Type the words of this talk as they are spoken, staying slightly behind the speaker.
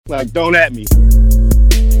Like, don't at me.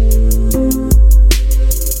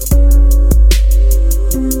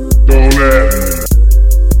 Don't at me.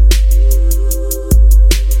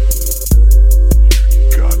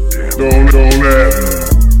 Goddamn. Don't at me.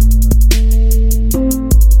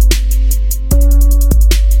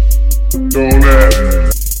 Don't at me.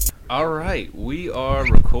 All right, we are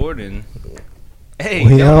recording.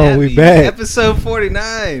 Hey, we back. Episode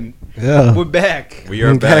 49. Yeah. We're back. We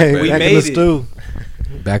are back, We baby. made it. Stew.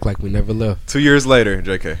 Back like we never left. 2 years later,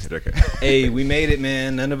 JK. Hey, we made it,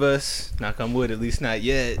 man. None of us, knock on wood, at least not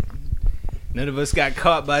yet. None of us got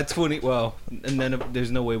caught by 20. Well,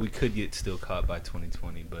 there's no way we could get still caught by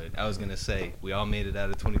 2020. But I was gonna say we all made it out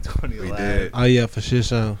of 2020 alive. We did. Oh yeah, for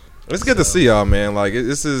sure. It's good to see y'all, man. Like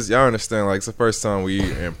this is y'all understand. Like it's the first time we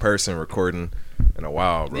in person recording in a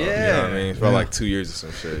while, bro. You know what I mean? It felt like 2 years or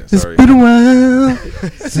some shit. Sorry. It's been a while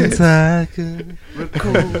since I could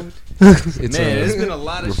Record. It's Man, there's been a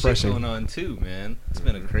lot of refreshing. shit going on too, man. It's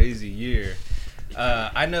been a crazy year.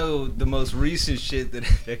 I know the most recent shit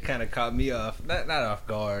that kind of caught me off, not off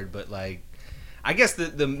guard, but like, I guess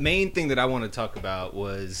the main thing that I want to talk about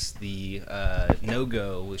was the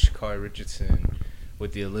no-go with Sha'Carri Richardson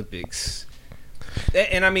with the Olympics.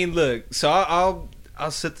 And I mean, look, so I'll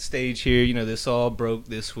set the stage here. You know, this all broke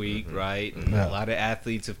this week, right? And a lot of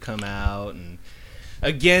athletes have come out and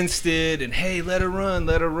against it, and hey, let her run.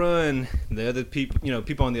 The other people,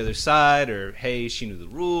 people on the other side, or hey, she knew the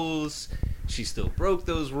rules, she still broke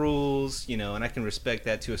those rules, and I can respect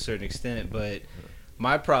that to a certain extent. But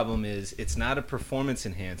my problem is it's not a performance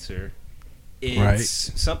enhancer.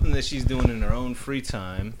 It's something that she's doing in her own free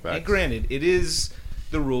time. Facts. And granted, it is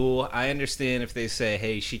the rule. I understand if they say,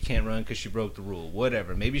 hey, she can't run because she broke the rule.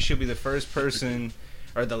 Whatever. Maybe she'll be the first person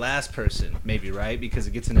or the last person, maybe, right? Because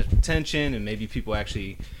it gets enough attention and maybe people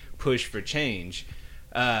actually push for change.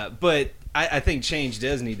 But I think change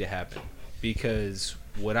does need to happen because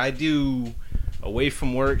what I do away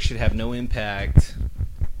from work should have no impact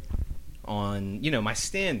on, my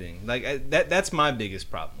standing. Like, that's my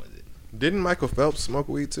biggest problem with it. Didn't Michael Phelps smoke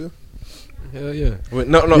weed too? Hell yeah. Wait,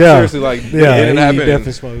 no, Yeah. seriously, like it Yeah, didn't he happen.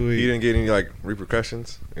 definitely smoked weed. He didn't get any like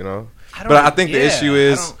repercussions, But don't- I think the yeah, issue I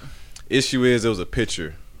is it was a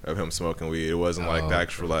picture of him smoking weed. It wasn't like the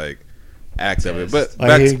actual like act of it. But Like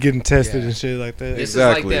back he to, getting tested and shit like that. This is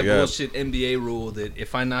like Exactly, that yeah. bullshit NBA rule that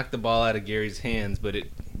if I knock the ball out of Gary's hands, but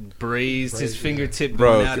it grazed his fingertip going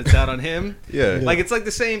Bro. out, it's out on him. yeah. Like, it's like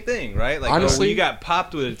the same thing, right? Like, Honestly- when you got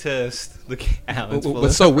popped with a test. Look, Alan's full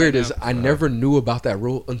What's of so it weird right is now. I never knew about that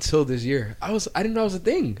rule until this year. I didn't know it was a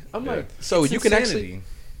thing. I'm like, so It's you can insanity.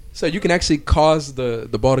 actually cause the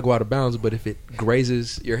ball to go out of bounds, but if it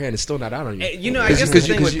grazes your hand, it's still not out on you. I guess the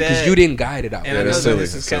thing with that, because you didn't guide it out. and I know that's that silly, this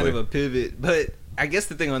is that's kind silly. of a pivot, but I guess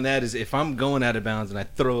the thing on that is if I'm going out of bounds and I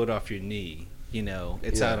throw it off your knee,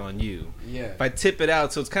 it's out on you. Yeah. If I tip it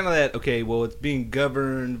out, so it's kind of that, okay, well, it's being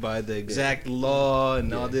governed by the exact law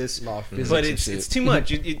and all this, Law of physics but and it's shit. too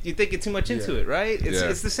much. You think it's too much into it, right?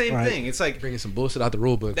 It's the same Right. thing. It's like, Bringing some bullshit out the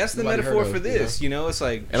rule book. that's the nobody metaphor heard of, for this, It's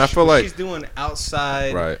like, And I feel like- she's doing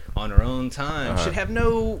outside Right. on her own time Uh-huh. should have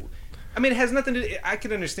no. I mean, it has nothing to. I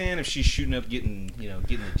could understand if she's shooting up, getting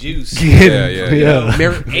the juice. Yeah.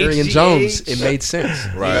 Marion HGH. Jones, it made sense.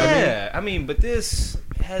 Right. Yeah, I mean, but this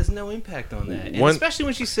has no impact on that, and One- especially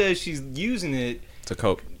when she says she's using it to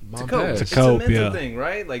cope. to cope. Montez. It's cope, a mental yeah. thing,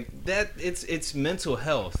 right? Like that. It's mental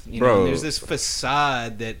health. Bro. There's this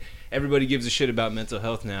facade that everybody gives a shit about mental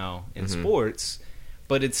health now in sports,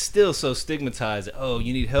 but it's still so stigmatized. Oh,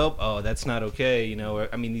 you need help? Oh, that's not okay. Or,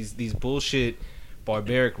 I mean, these bullshit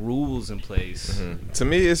barbaric rules in place. To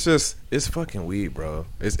me, it's fucking weed, bro.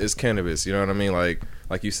 It's cannabis. You know what I mean?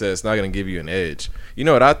 Like you said, it's not gonna give you an edge. You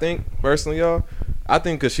know what I think personally, y'all? I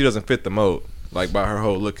think because she doesn't fit the mold, like by her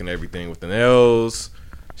whole look and everything with the nails.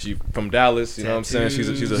 She from Dallas, you know what I'm saying?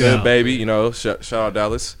 She's a hood baby, Shout out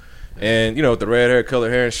Dallas. And with the red hair, color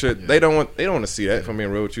hair and shit, they don't want to see that. If I'm being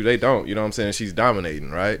real with you, they don't. You know what I'm saying? She's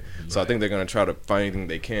dominating, right? So I think they're gonna try to find anything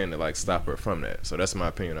they can to like stop her from that. So that's my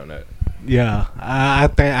opinion on that. Yeah, I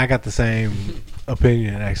think I got the same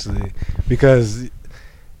opinion actually because,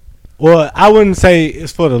 well, I wouldn't say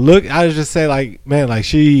it's for the look. I would just say like, man, like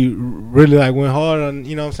she really like went hard on,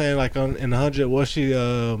 what I'm saying, like in the 100. Was she?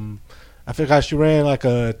 I forgot she ran like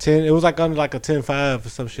a 10. It was like under like a 10.5 or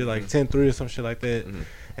some shit, like 10.3 or some shit like that.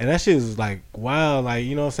 And that shit is like wow, like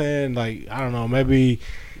what I'm saying, like I don't know, maybe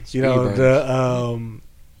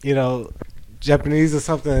Japanese or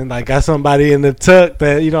something, like got somebody in the tuck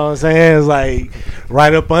that, what I'm saying, is like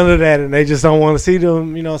right up under that and they just don't want to see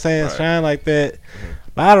them, what I'm saying, shine like that.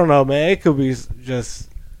 But I don't know, man. It could be just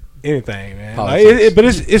anything, man. Like, but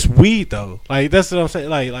it's weed though. Like that's what I'm saying.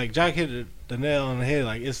 Like Jack hit the nail on the head.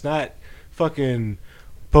 Like, it's not fucking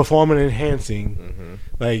performance enhancing. Mm-hmm.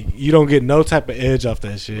 Like, you don't get no type of edge off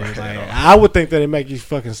that shit. Right. Like, I would think that it make you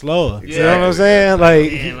fucking slower. You know what I'm Exactly. saying? Like,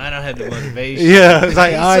 Damn, I don't have the motivation. yeah, it's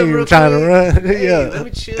like Hey, I so ain't even real trying to quick, run. Hey, Yeah, let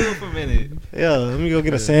me chill for a minute. yeah. Let me go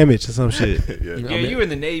get a sandwich or some shit. Yeah. Yeah, you were in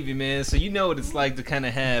the Navy, man, so you know what it's like to kind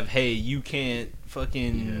of have, hey, you can't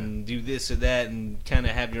fucking do this or that, and kind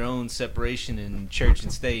of have your own separation in church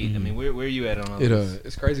and state. I mean, where are you at on all this?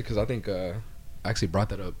 It's crazy because I think I actually brought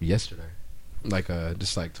that up yesterday, like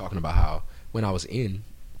just like talking about how when I was in,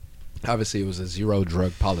 obviously it was a zero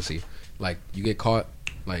drug policy. Like, you get caught,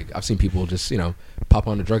 like I've seen people just pop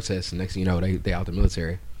on the drug test, and next thing you know they out the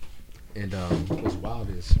military. And what's wild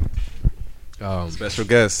is Special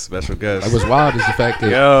guest. like what's wild is the fact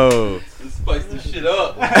that Yo. Let's spice this shit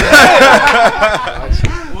up.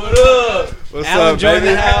 What up? What's Alan up, joined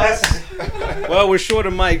baby? the house. Well, we're short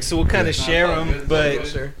of mics, so we'll kind of share them.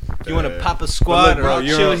 But you want to pop a squat or I'll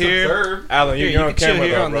chill here. Alan, Here, you're you on can chill camera,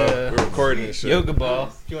 here though, on bro. the We're recording this shit. Yoga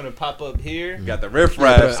ball. You want to pop up here? Got the riff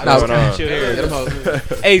raps I was going on. chill here. Get 'em out.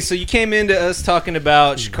 Hey, so you came into us talking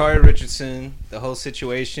about Sha'Carri Richardson, the whole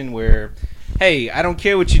situation where, hey, I don't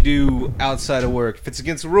care what you do outside of work. If it's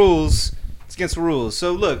against the rules, it's against the rules.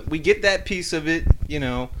 So look, we get that piece of it,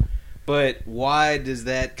 but why does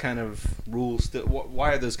that kind of rule still?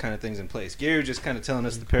 Why are those kind of things in place? Gary was just kind of telling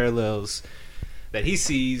us the parallels that he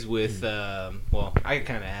sees with. Well, I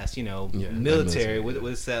kind of asked, military. military,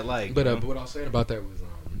 What's that like? But what I was saying about that was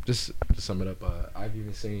just to sum it up. I've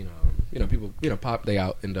even seen people pop they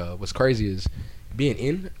out, and what's crazy is being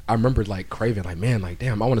in. I remember like craving, like, man, like,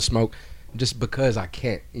 damn, I want to smoke just because I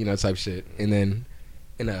can't, type shit. And then,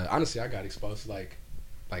 honestly, I got exposed to like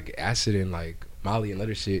acid and like Molly and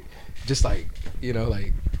other shit, just like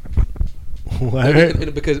like. What?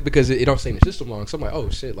 Because it don't stay in the system long, so I'm like, oh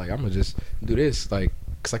shit, like I'm gonna just do this, like,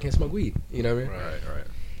 because I can't smoke weed, you know what I mean? Right.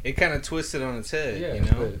 It kind of twisted on its head,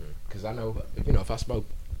 Because I know, if I smoke,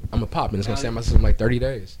 I'm a pop, and it's gonna stay in my system like 30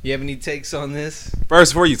 days. You have any takes on this?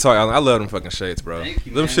 First, before you talk, Alan, I love them fucking shades, bro. Thank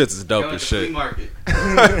you, Them man. shits is dope Going as to shit. flea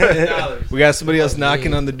market. We got somebody else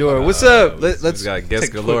knocking on the door. What's up? Let's got guest take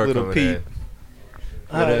a quick galore little coming peep. in.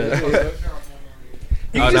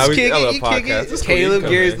 You Oh, can no, just we- kick I it. love You kick podcasts. it. It's cool. You Caleb, can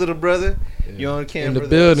come Gary's in. little brother. You on camera? the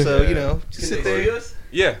building. So Yeah. just sit there.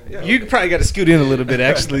 Yeah. You probably got to scoot in a little bit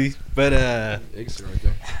actually, but Extra right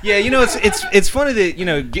there. yeah, it's funny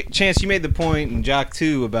that Chance, you made the point, and Jock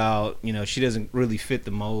too, about she doesn't really fit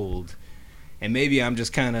the mold, and maybe I'm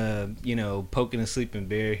just kind of poking a sleeping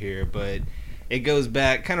bear here, but it goes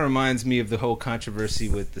back, kind of reminds me of the whole controversy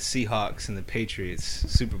with the Seahawks and the Patriots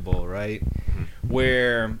Super Bowl, right?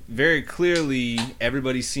 Where very clearly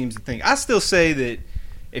everybody seems to think. I still say that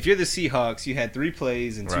if you're the Seahawks, you had 3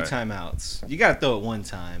 plays and 2 Right. timeouts. You got to throw it one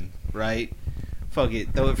time, right? Fuck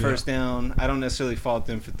it, throw it first down. I don't necessarily fault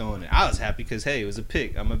them for throwing it. I was happy because hey, it was a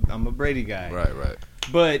pick. I'm a Brady guy. Right.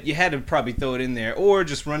 But you had to probably throw it in there or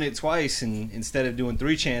just run it twice, and instead of doing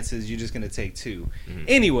 3 chances, you're just going to take 2.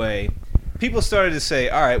 Anyway, people started to say,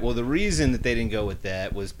 all right, well, the reason that they didn't go with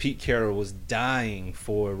that was Pete Carroll was dying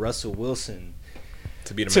for Russell Wilson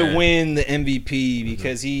To be the to man. win the MVP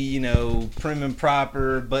because he, prim and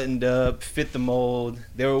proper, buttoned up, fit the mold.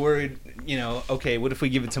 They were worried, okay, what if we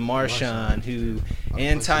give it to Marshawn, who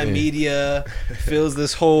anti-media feels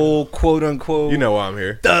this whole quote-unquote You know why I'm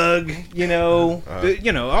here. thug, thug.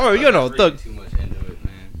 Too much into it,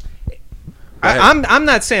 man. I'm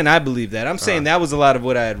not saying I believe that. I'm saying that was a lot of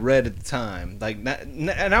what I had read at the time. Like,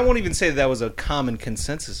 and I won't even say that was a common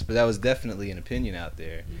consensus, but that was definitely an opinion out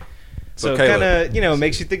there. So So, kind Caleb. of,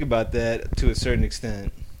 makes you think about that to a certain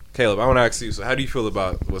extent. Caleb, I want to ask you. So, how do you feel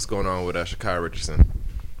about what's going on with Sha'Carri Richardson?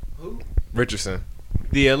 Who? Richardson,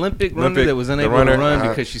 The Olympic runner Olympic- that was the unable runner, to run uh-huh.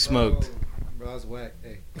 because she smoked. Bro, I was whack.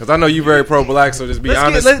 Hey. because I know you very pro-black. So just be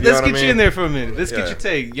honest. Let's you know what get I you mean? in there for a minute. Let's Yeah. get your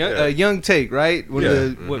take. Yeah. Young take, right? What Yeah.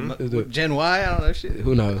 what Gen Y? I don't know shit.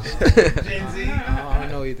 Who knows? Gen Z. I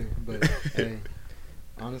don't know either, but hey,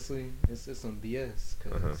 honestly, it's just some BS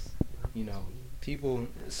because people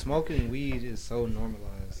smoking weed is so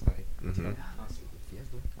normalized. Like, Mhm.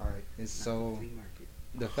 all right, it's so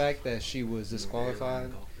the fact that she was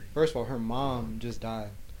disqualified. First of all, her mom just died,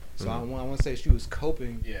 so I want to say she was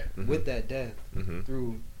coping with that death Mhm.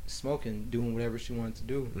 through smoking, doing whatever she wanted to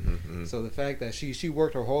do. Mhm. Mhm. So the fact that she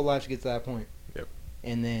worked her whole life to get to that point, Yep.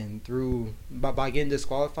 and then by getting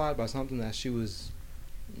disqualified by something that she was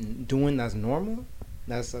doing that's normal,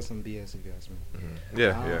 that's some BS if you ask me. Mhm.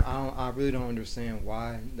 Yeah. I really don't understand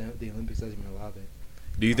why the Olympics doesn't even allow that.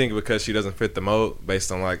 Do you think because she doesn't fit the mold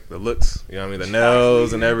based on like the looks? You know what I mean, the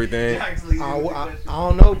nails and everything. I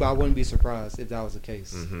don't know, but I wouldn't be surprised if that was the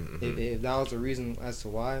case. Mhm, mhm. If that was the reason as to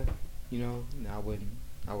why, I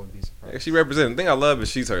wouldn't be surprised. She represents. The thing I love is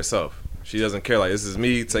she's herself. She doesn't care. Like, this is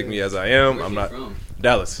me. Take me as I am. Where's I'm she not from?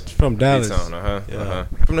 Dallas. From Dallas. D-Town, Yeah.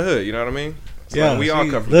 From the hood. You know what I mean? So Yeah, like, we all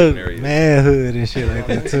she come from look different areas. manhood and shit like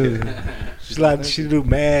that too. She do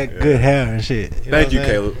mad good hair and shit. Thank you,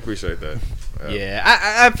 Caleb. Appreciate that. Yeah,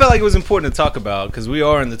 I felt like it was important to talk about because we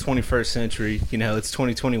are in the 21st century. It's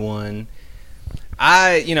 2021.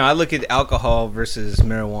 I look at alcohol versus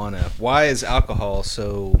marijuana. Why is alcohol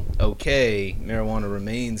so okay? Marijuana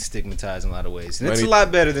remains stigmatized in a lot of ways, and it's a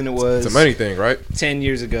lot better than it was. It's a money thing, right? 10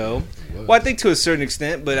 years ago. Well, I think to a certain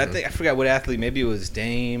extent, but I forgot what athlete. Maybe it was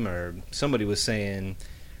Dame or somebody was saying.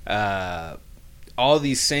 All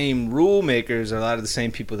these same rule makers are a lot of the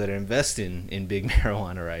same people that are investing in big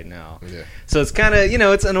marijuana right now. Yeah. So it's kind of,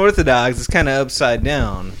 it's unorthodox. It's kind of upside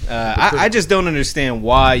down. I just don't understand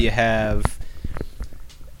why you have.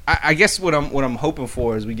 I guess what I'm hoping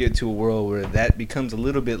for is we get to a world where that becomes a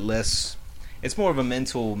little bit less. It's more of a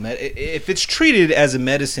mental. If it's treated as a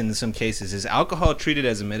medicine in some cases, is alcohol treated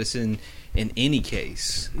as a medicine in any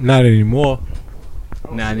case? Not anymore.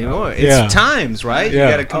 Not anymore. It's times, right? Yeah.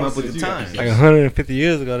 You got to come up with the times. Like 150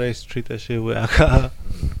 years ago, they used to treat that shit with alcohol.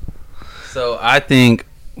 So I think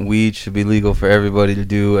weed should be legal for everybody to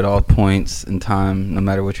do at all points in time, no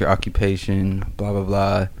matter what your occupation, blah, blah,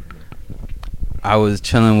 blah. I was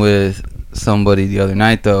chilling with somebody the other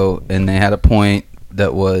night, though, and they had a point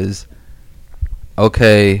that was,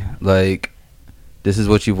 okay, like, this is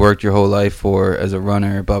what you've worked your whole life for as a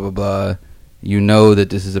runner, blah, blah, blah. You know that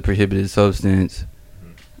this is a prohibited substance.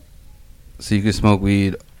 So you can smoke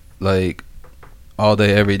weed like all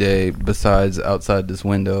day, every day. Besides outside this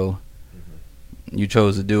window, you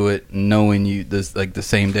chose to do it knowing the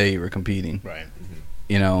same day you were competing. Right.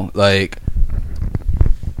 Like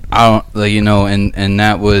I don't like and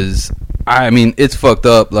that was. I mean, it's fucked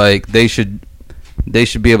up. Like they should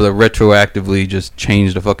be able to retroactively just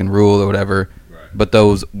change the fucking rule or whatever. Right. But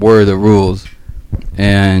those were the rules.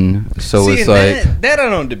 And so it's like that I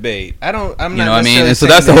don't debate. I'm not. You know what I mean? And so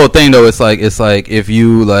that's the whole thing, though. It's like if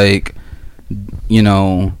you like, I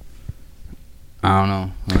don't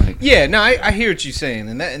know. Like, yeah, no, I hear what you're saying,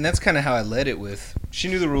 and that's kind of how I led it with. She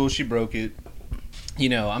knew the rules, she broke it.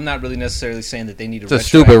 I'm not really necessarily saying that they need to. It's a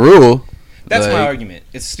stupid rule. That's my argument.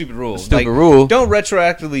 It's a stupid rule. Rule. Don't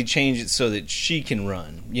retroactively change it so that she can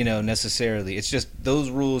run. Necessarily. It's just those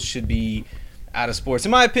rules should be out of sports,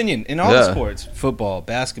 in my opinion, in all the sports, football,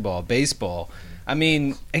 basketball, baseball. I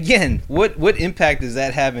mean, again, what impact is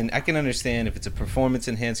that having? I can understand if it's a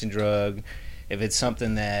performance-enhancing drug, if it's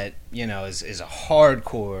something that, is a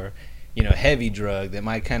hardcore, heavy drug that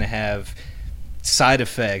might kind of have side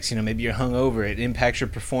effects. Maybe you're hungover, it impacts your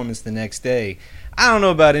performance the next day. I don't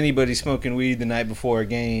know about anybody smoking weed the night before a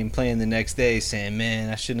game, playing the next day, saying,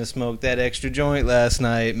 man, I shouldn't have smoked that extra joint last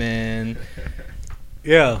night, man.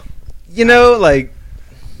 Yeah. Like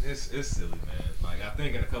it's silly, man. Like I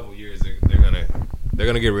think in a couple years they're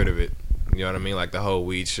gonna get rid of it. You know what I mean? Like the whole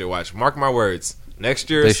weed shit. Watch, mark my words. Next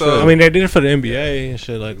year or so. I mean, they did it for the NBA and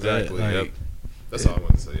shit like exactly, that. Yep. That's all I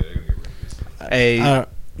want to say. Yeah, they're gonna get rid of it. Hey,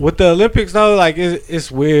 with the Olympics though, like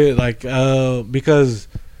it's weird, like because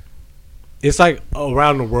it's like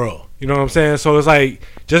around the world. You know what I'm saying? So it's like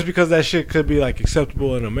just because that shit could be like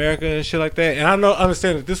acceptable in America and shit like that. And I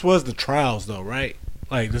understand that this was the trials though, right?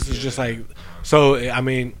 Like this is just like, so I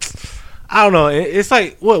mean, I don't know. It's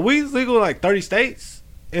like what weed's legal in like 30 states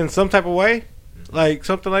in some type of way, like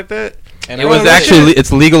something like that. And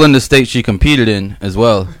it's legal in the state she competed in as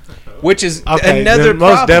well. Which is another problem.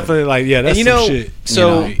 Most definitely, like that's some shit.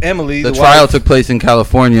 So Emily, the trial took place in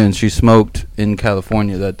California, and she smoked in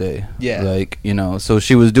California that day. Yeah, like so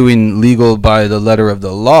she was doing legal by the letter of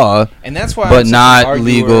the law, and that's why, but not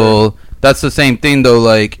legal. That's the same thing though.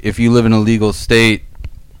 Like if you live in a legal state,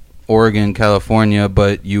 Oregon, California,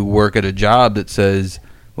 but you work at a job that says,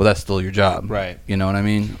 well, that's still your job. Right. You know what I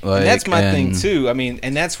mean? Like, and that's my thing, too. I mean,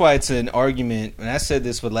 and that's why it's an argument. And I said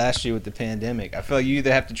this with last year with the pandemic. I feel like you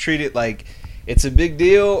either have to treat it like it's a big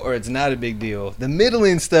deal or it's not a big deal. The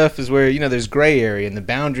middling stuff is where, there's gray area and the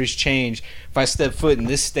boundaries change. If I step foot in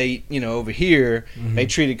this state, over here, they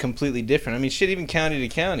treat it completely different. I mean, shit, even county to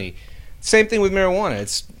county. Same thing with marijuana.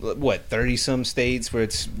 It's, 30-some states where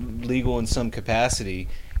it's legal in some capacity.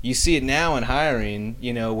 You see it now in hiring,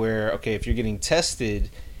 where, okay, if you're getting tested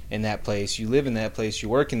in that place, you live in that place, you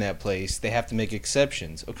work in that place, they have to make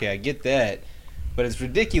exceptions. Okay, I get that, but it's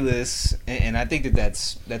ridiculous, and I think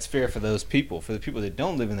that's fair for those people. For the people that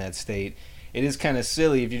don't live in that state, it is kind of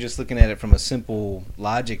silly if you're just looking at it from a simple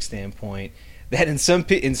logic standpoint, that in some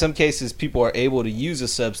cases people are able to use a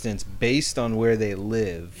substance based on where they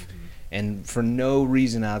live, and for no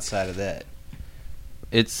reason outside of that.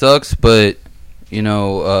 it sucks, but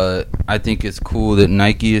I think it's cool that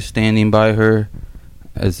Nike is standing by her,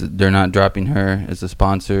 as they're not dropping her as a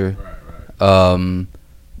sponsor. Right.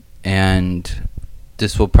 And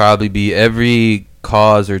this will probably be every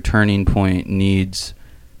cause or turning point needs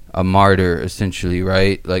a martyr, essentially,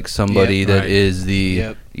 right? Like somebody that is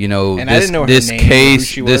the And this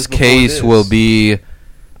case will be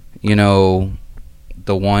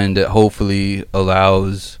the one that hopefully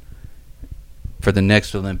allows for the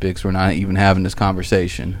next Olympics we're not even having this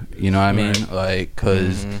conversation. You know what I mean? Like,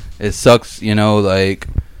 because it sucks, but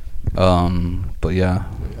yeah.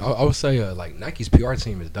 I would say like Nike's PR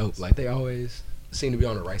team is dope. Like they always seem to be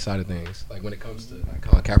on the right side of things. Like when it comes to like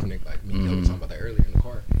Colin Kaepernick, like me and Dylan was talking about that earlier in the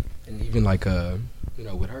car, and even like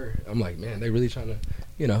with her, I'm like, man, they really trying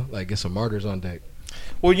to like get some martyrs on deck.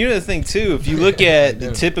 Well, the thing too, if you look at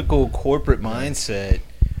the typical corporate mindset,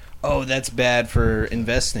 oh, that's bad for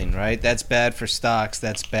investing, right? That's bad for stocks.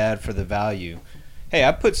 That's bad for the value. Hey,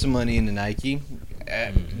 I put some money into Nike.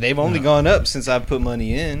 They've only gone up since I put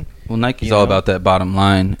money in. Well, Nike's all about that bottom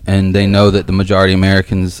line, and they know that the majority of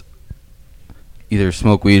Americans either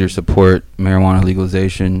smoke weed or support marijuana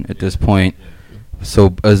legalization at this point.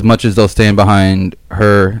 So as much as they'll stand behind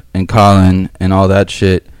her and Colin and all that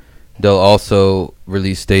shit, they'll also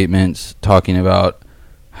release statements talking about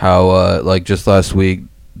how, like just last week,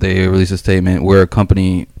 they released a statement, we're a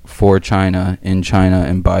company for China, in China,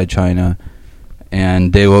 and by China,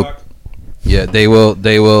 and they will... Yeah, they will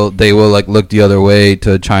like look the other way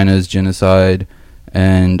to China's genocide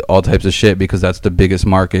and all types of shit because that's the biggest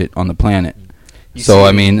market on the planet.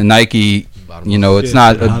 I mean, Nike, it's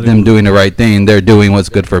not them doing the right thing. They're doing what's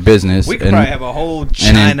good for business. We could probably have a whole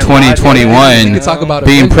China. And in 2021, talk about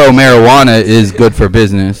being pro marijuana is good for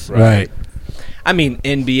business. Right. I mean,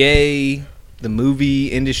 NBA, the movie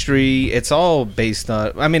industry, it's all based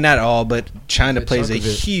on. I mean, not all, but China plays a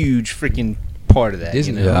huge freaking part of that.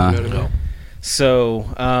 Disney, So,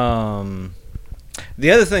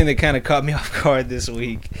 the other thing that kind of caught me off guard this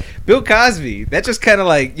week, Bill Cosby. That just kind of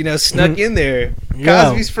like, snuck in there.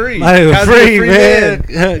 Cosby's free. Cosby free,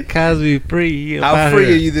 man. Cosby free. How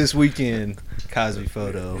free are you this weekend? Cosby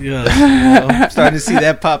photo. Yeah. I'm starting to see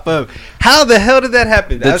that pop up. How the hell did that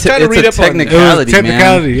happen? I was trying to read up on it.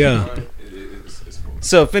 Technicality, yeah.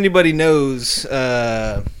 So if anybody knows...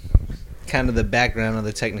 kind of the background of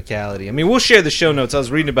the technicality. I mean, we'll share the show notes. I was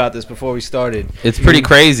reading about this before we started. It's pretty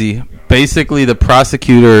crazy. Basically, the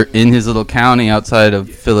prosecutor in his little county outside of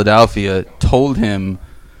Philadelphia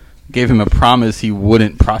gave him a promise he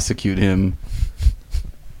wouldn't prosecute him.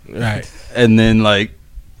 Right. And then,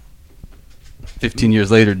 15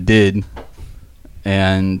 years later, did.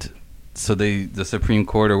 And so the Supreme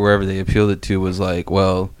Court or wherever they appealed it to was like,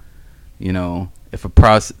 well, if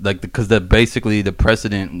because basically the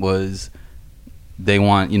precedent was they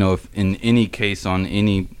want, if in any case on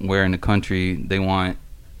anywhere in the country, they want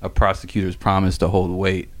a prosecutor's promise to hold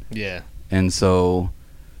weight. Yeah. And so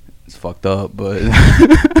it's fucked up, but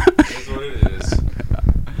that's what it is.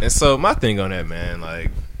 And so my thing on that, man,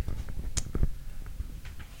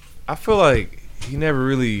 I feel like he never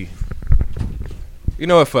really,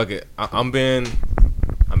 fuck it. I'm being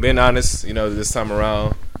honest, this time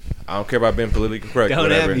around. I don't care about being politically correct. Don't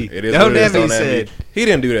whatever. At me. It is don't what it is. Don't at me. He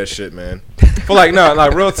didn't do that shit, man.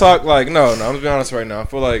 But real talk, no. I'm just being honest right now. I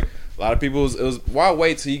feel like a lot of people, why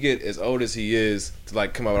wait till you get as old as he is to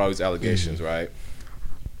come out with all these allegations, right?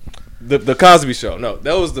 The Cosby Show, no,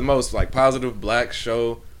 that was the most positive black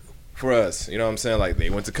show for us. You know what I'm saying? They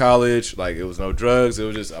went to college, it was no drugs. It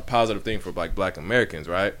was just a positive thing for black Americans,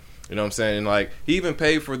 right? You know what I'm saying? And he even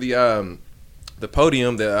paid for the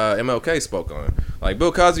podium that MLK spoke on.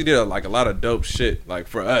 Bill Cosby did a lot of dope shit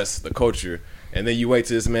for us, the culture, and then you wait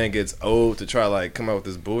till this man gets old to try come out with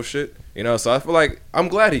this bullshit, so I feel I'm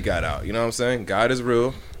glad he got out. You know what I'm saying? God is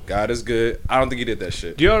real, God is good. I don't think he did that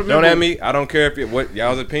shit. Do y'all remember? Don't at me. I don't care if what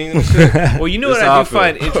y'all's opinion and shit. Well, what I do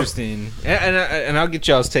find interesting, and I'll get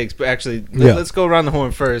y'all's takes, but actually let's go around the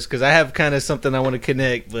horn first because I have kind of something I want to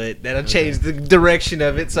connect, but that'll change the direction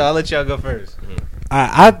of it, so I'll let y'all go first.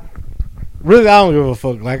 I really, I don't give a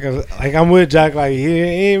fuck. I'm with Jack. He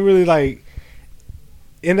ain't really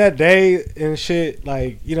in that day and shit.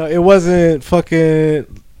 It wasn't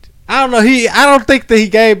fucking. I don't know. I don't think that he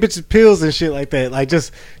gave bitches pills and shit like that.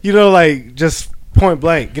 Just point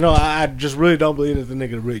blank. I just really don't believe that the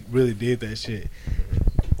nigga really did that shit.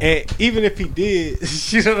 And even if he did,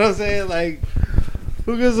 you know what I'm saying?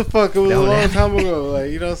 Who gives a fuck? It was a long time ago.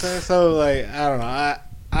 You know what I'm saying? So I don't know.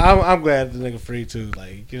 I'm glad the nigga free too,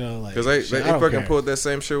 because they fucking pulled that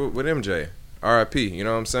same shit with MJ, R.I.P. You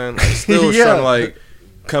know what I'm saying? Still trying to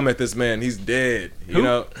come at this man. He's dead. You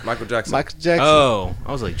know, Michael Jackson. Michael Jackson. Oh,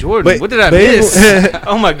 I was like, Jordan, But what did I they- miss?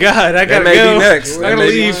 Oh my God, I That gotta may go. be next. I That gotta may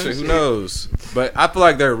be leave. next. Who knows? But I feel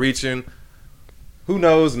like they're reaching. Who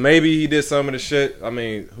knows? Maybe he did some of the shit. I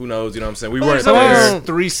mean, who knows? You know what I'm saying? We weren't So there. there's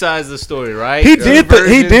three sides of the story, right? He Two did. He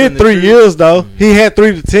versions did and the 3 truth. years though. He had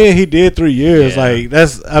 3 to 10. He did 3 years. Yeah. Like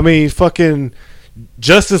that's. I mean, fucking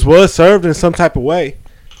justice was served in some type of way.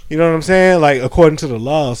 You know what I'm saying? Like according to the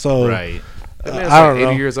law. So Right. That man's I like don't 80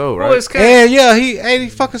 know. years old, right? Well, it's kind And yeah, he 80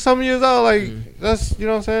 fucking some years old. Like that's, you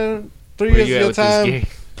know what I'm saying. 3 Where years you of at your with this time. gig?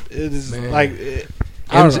 It is Man. like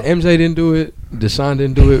I don't know. MJ didn't do it. Deshaun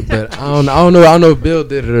didn't do it. But I don't know. I don't know if Bill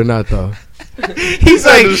did it or not though. He's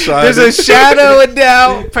like, undecided. there's a shadow of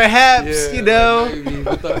doubt, perhaps, you know.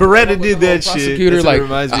 Beretta did that shit. Prosecutor, That's what it like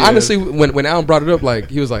reminds me of. honestly, when Alan brought it up, like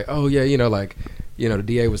he was like, "Oh yeah, you know, like the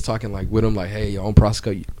DA was talking like with him, like, hey, I won't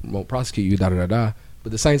prosecute you, da da da da." But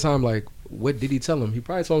at the same time, like, what did he tell him? He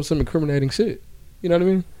probably told him some incriminating shit. You know what I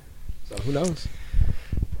mean? So who knows?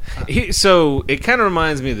 So it kind of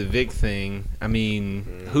reminds me of the Vic thing. I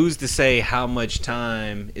mean, who's to say how much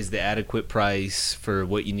time is the adequate price for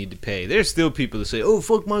what you need to pay? There's still people that say, "Oh,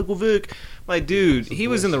 fuck Michael Vick." Like, dude, he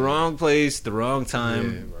was in the wrong place, the wrong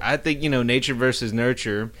time. I think, nature versus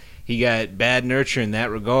nurture. He got bad nurture in that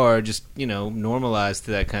regard, just, normalized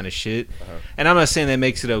to that kind of shit. And I'm not saying that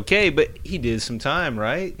makes it okay, but he did some time,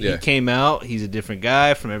 right? Yeah. He came out. He's a different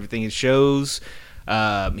guy from everything it shows.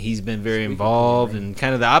 He's been very involved and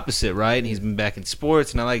kind of the opposite, right? He's been back in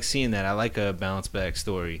sports, and I like seeing that. I like a bounce back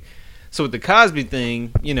story. So with the Cosby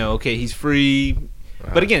thing, okay, he's free.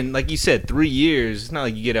 But again, like you said, 3 years. It's not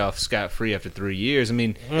like you get off scot-free after 3 years. I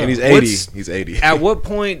mean, And he's 80. He's 80. at what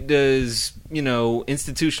point does,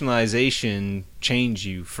 institutionalization change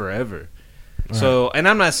you forever? So, and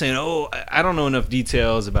I'm not saying, I don't know enough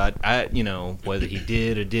details about, whether he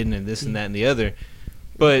did or didn't and this and that and the other.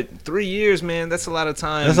 But 3 years, man, that's a lot of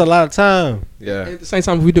time. That's a lot of time. Yeah. At the same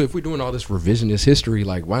time, if we're doing all this revisionist history,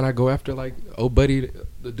 like why not go after like old buddy,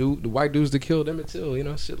 the white dudes that killed Emmett Till,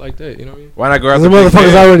 shit like that. You know what I mean? Why not go The after Big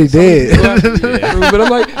motherfucker's Ben? already dead. But I'm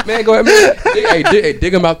like, man, go ahead, man.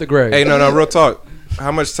 Dig him out the grave. Hey, no, real talk.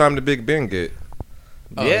 How much time did Big Ben get?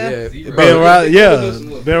 Oh, Yeah. Bro, Ben Roethlisberger, yeah.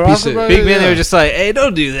 Ben He said- Roethlisberger, Big Ben, they yeah. were just like, hey,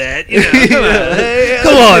 don't do that. Come on, hey,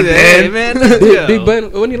 Come don't on, do that. man. Hey, man. Let's Big, go. Big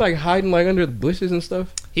Ben, wasn't he like hiding like under the bushes and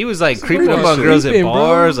stuff? He was like creeping pretty up on much girls at creeping, bro.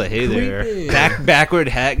 bars, like, hey there. Creeping. Backward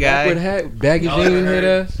hat guy. Backward hat, baggy Y'all jean ever head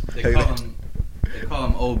heard- ass. They call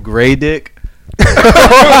him old gray dick.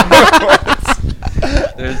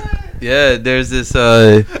 there's this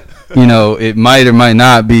it might or might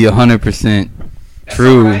not be 100%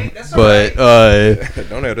 true, alright, that's but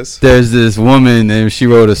Don't notice. there's this woman and she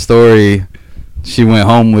wrote a story. She went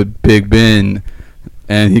home with Big Ben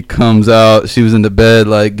and he comes out, she was in the bed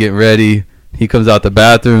like getting ready. He comes out the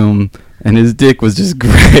bathroom and his dick was just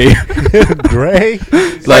gray. Gray.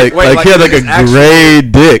 like wait, he had like his a actual- gray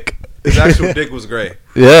dick. His actual dick was gray.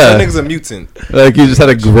 Yeah. That nigga's a mutant. Like he just had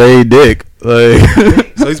a gray dick. Like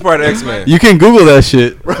So he's part of X-Men. you can Google that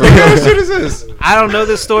shit. What kind of shit is this? I don't know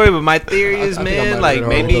this story, but my theory is, I think I man, might like have heard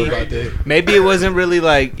maybe about that. maybe it wasn't really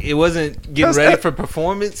like it wasn't getting ready for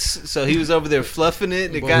performance, so he was over there fluffing it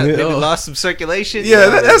and it got maybe lost some circulation. Yeah,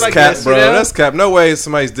 that's Like cap, this, bro. you know? That's cap. No way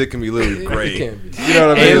somebody's dick can be literally It gray. can't be. You know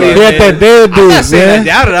what I mean? Alien, Like, He had that dead I'm not dude, saying I man.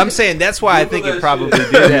 doubt it. I'm saying that's why I think it probably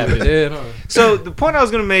did happen. Dead, huh? So the point I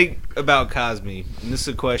was going to make about Cosby, and this is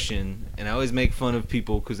a question, and I always make fun of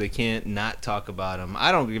people because they can't not talk about him.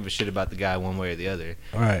 I don't give a shit about the guy one way or the other.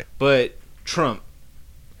 All right. But Trump,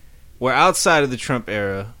 we're outside of the Trump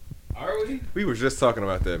era. we were just talking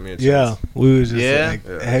about that, man. Yeah, we was just Yeah? like,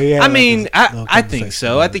 Yeah. hey, yeah, I mean, like this little I think conversation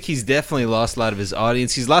so. about I it. think he's definitely lost a lot of his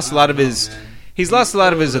audience. He's lost a lot of his. He's lost a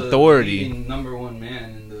lot of his authority. Number one man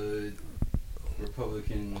in the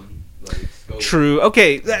Republican scope. True.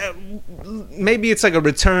 Okay. Maybe it's like a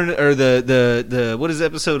return or the what is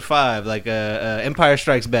episode 5? Like Empire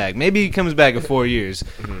Strikes Back. Maybe he comes back in 4 years.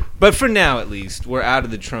 But for now, at least, we're out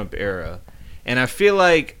of the Trump era. And I feel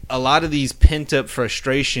like a lot of these pent up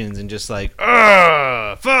frustrations and just like,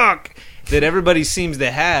 fuck, that everybody seems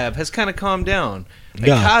to have has kind of calmed down. Like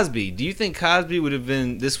Yeah. Cosby. Do you think Cosby would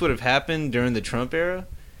have happened during the Trump era?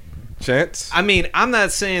 Chance? I mean, I'm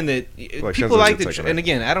not saying that Like, people like Shen's the. taking And it.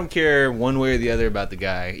 again, I don't care one way or the other about the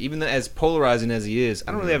guy. Even though, as polarizing as he is,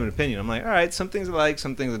 I don't really have an opinion. I'm like, all right, some things I like,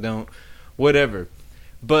 some things I don't, whatever.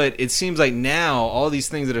 But it seems like now all these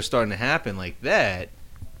things that are starting to happen like that.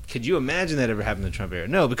 Could you imagine that ever happened in the Trump era?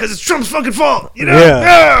 No, because it's Trump's fucking fault. You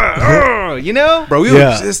know, you know. Bro, we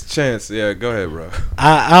Yeah. were just Chance. Yeah, go ahead, bro.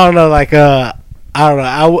 I don't know, like I don't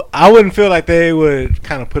know. I wouldn't feel like they would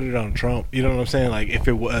kind of put it on Trump. You know what I'm saying? Like if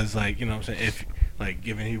it was like, you know what I'm saying, if like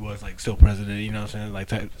given he was like still president, you know what I'm saying,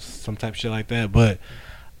 like some type of shit like that. But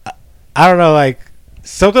I don't know, like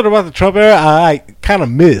something about the Trump era I kind of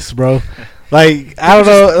miss, bro. Like I don't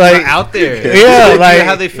know, like out there, yeah, like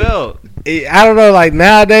how they felt. I don't know, like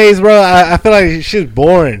nowadays, bro. I feel like shit's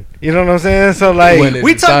boring. You know what I'm saying? So like,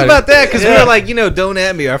 we talked about that because we were like, don't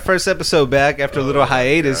at me. Our first episode back after a little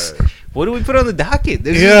hiatus. God. What do we put on the docket?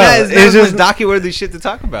 There's it's just docket-worthy shit to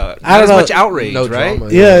talk about. Not as much outrage, right?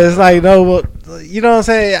 Drama, yeah, it's like you know what I'm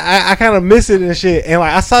saying. I kind of miss it and shit. And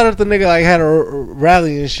like I saw that the nigga like had a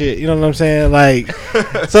rally and shit. You know what I'm saying? Like,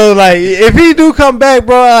 so like if he do come back,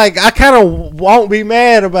 bro, like I kind of won't be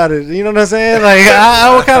mad about it. You know what I'm saying? Like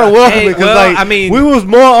I would kind of welcome it because like I mean we was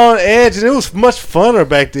more on edge and it was much funner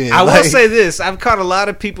back then. I will say this: I've caught a lot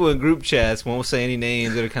of people in group chats. Won't say any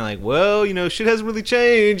names that are kind of like, well, shit hasn't really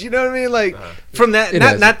changed. You know what I mean? Like from that,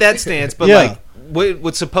 not that stance, but like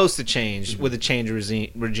what's supposed to change with a change of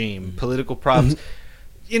regime, political problems.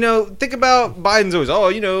 Think about Biden's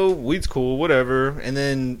always, weed's cool, whatever, and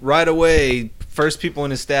then right away, first people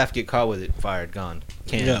in his staff get caught with it, fired, gone,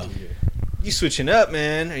 canned. Yeah. You switching up,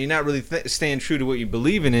 man? Are you not really staying true to what you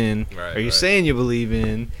believing in? Right, are you saying you believe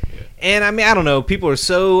in? Yeah. And I mean, I don't know. People are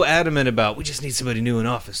so adamant about we just need somebody new in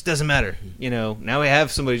office. Doesn't matter. Now we have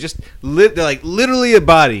somebody just they're like literally a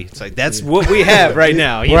body. It's like that's what we have right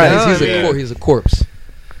now. He's a corpse.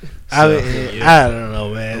 I don't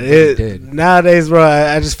know, man. Nowadays, bro,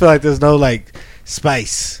 I just feel like there's no like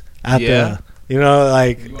spice out there.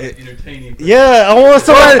 Like yeah, I want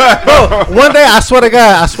somebody. Bro, one day I swear to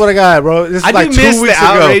God, bro. This is I like do 2 miss weeks the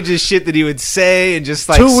ago. outrageous shit that he would say and just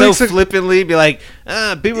like so flippantly be like,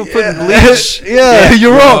 people putting bleach. Yeah,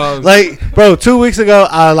 you're wrong. Like, bro, 2 weeks ago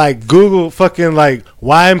I like Googled fucking like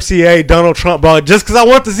YMCA Donald Trump, bro, just because I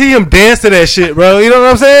want to see him dance to that shit, bro. You know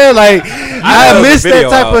what I'm saying? Like, I miss that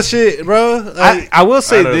type of shit, bro. Like, I will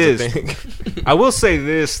say this. I will say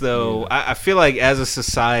this though. I feel like as a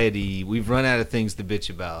society we've run out of things to bitch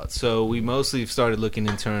about, so we mostly started looking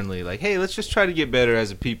internally like, hey, let's just try to get better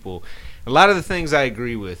as a people. A lot of the things I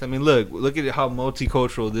agree with. I mean, look at how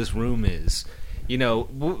multicultural this room is.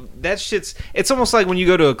 That shit's. It's almost like when you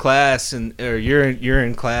go to a class or you're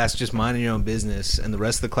in class just minding your own business, and the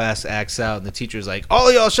rest of the class acts out, and the teacher's like, "All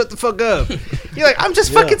of y'all, shut the fuck up." You're like, "I'm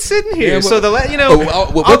just fucking sitting here." So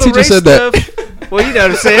what teacher said that? Well, you know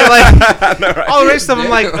what I'm saying? Like all the race stuff. I'm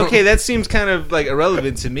like, okay, that seems kind of like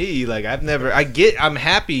irrelevant to me. Like I'm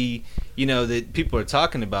happy, that people are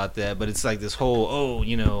talking about that, but it's like this whole,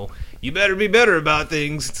 you better be better about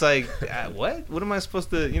things. It's like, what? What am I supposed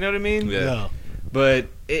to? You know what I mean? Yeah. But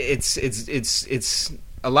it's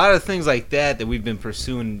a lot of things like that we've been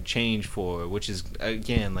pursuing change for, which is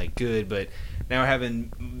again like good. But now we're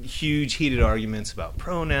having huge heated arguments about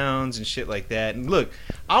pronouns and shit like that. And look,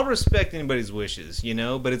 I'll respect anybody's wishes,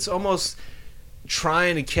 but it's almost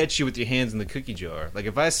trying to catch you with your hands in the cookie jar. Like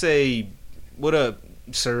if I say, "What up,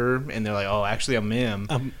 sir?" and they're like, "Oh, actually, I'm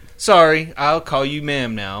ma'am." Sorry, I'll call you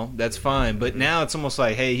ma'am now. That's fine. But now it's almost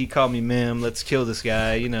like, hey, he called me ma'am. Let's kill this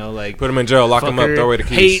guy. Like put him in jail, lock him up, throw away the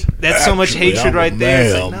keys. That's so much hatred right there.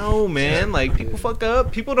 It's like, no, man. Like people fuck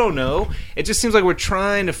up. People don't know. It just seems like we're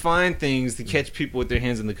trying to find things to catch people with their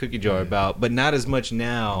hands in the cookie jar about, but not as much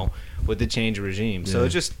now with the change of regime. So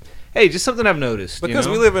it's just. Hey, just something I've noticed. Because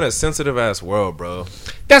we live in a sensitive ass world, bro.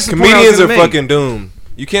 That's the comedians are fucking doomed.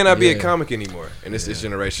 You cannot be a comic anymore in this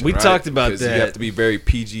generation. We talked about that. You have to be very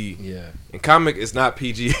PG. Yeah. And comic is not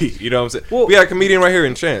PG. You know what I'm saying? Well, we got a comedian right here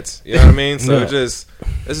in Chance. You know what I mean? So this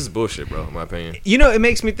is bullshit, bro, in my opinion. It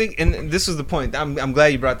makes me think, and this was the point. I'm glad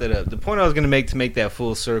you brought that up. The point I was going to make that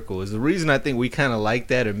full circle is the reason I think we kind of like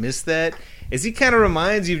that or miss that is he kind of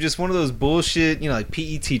reminds you of just one of those bullshit, like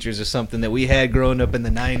PE teachers or something that we had growing up in the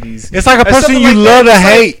 90s. It's like a person you love to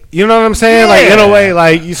hate. You know what I'm saying? Yeah. Like, in a way,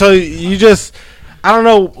 like, so you just... I don't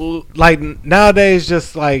know, like nowadays,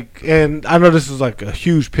 just like, and I know this is like a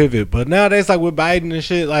huge pivot, but nowadays, like with Biden and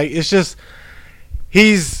shit, like it's just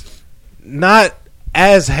he's not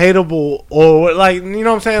as hateable or like, you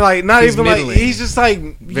know what I'm saying, like not he's even middling. Like he's just like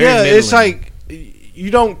middling. It's like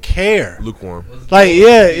you don't care, lukewarm, like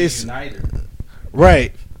it's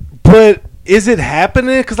right, but is it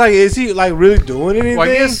happening? Because like, is he like really doing anything? Well,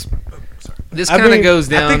 I guess this kind of goes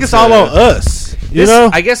down. I think it's all on us.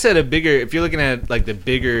 I guess if you're looking at like the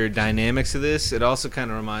bigger dynamics of this, it also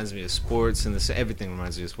kind of reminds me of sports, and everything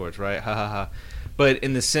reminds me of sports, right? Ha ha ha. But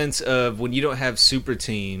in the sense of when you don't have super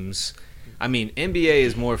teams, I mean, NBA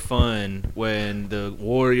is more fun when the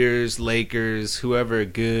Warriors, Lakers, whoever are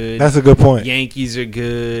good. That's a good point. Yankees are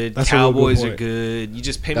good. That's Cowboys are good. You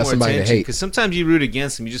just pay more attention because sometimes you root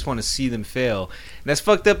against them. You just want to see them fail. And that's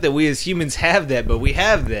fucked up that we as humans have that, but we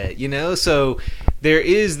have that, So there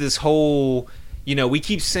is this whole, you know, we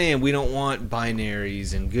keep saying we don't want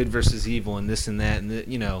binaries and good versus evil and this and that and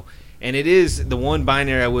you know, and it is the one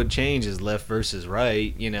binary I would change is left versus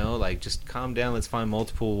right. You know, like just calm down. Let's find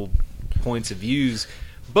multiple points of views,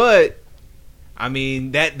 but. I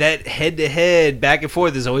mean, that head to head, back and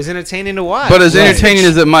forth is always entertaining to watch. But as entertaining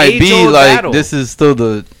as it might be, like battle. This is still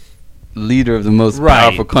the leader of the most Right,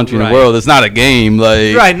 powerful country in right. the world. It's not a game,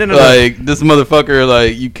 like Right, no. like this motherfucker,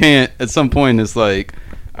 like you can't. At some point, it's like,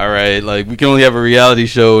 all right, like we can only have a reality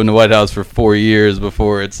show in the White House for 4 years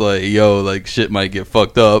before it's like, yo, like shit might get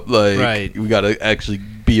fucked up. Like, Right. we gotta actually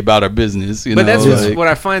be about our business. You But know, that's like, what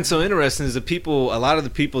I find so interesting is a lot of the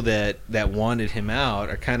people that wanted him out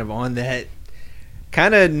are kind of on that.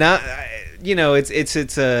 Kind of not, you know,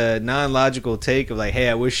 it's a non-logical take of like, hey,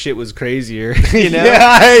 I wish shit was crazier, you know.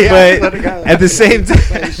 But at the same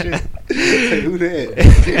time, Who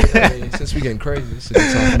that? Since we getting crazy, this is the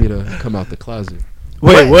time for me to come out the closet.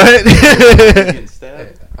 wait, what?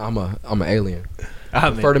 I'm an alien.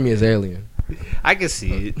 Ah, Refer to me as alien. I can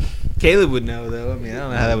see it. Caleb would know though. I mean, I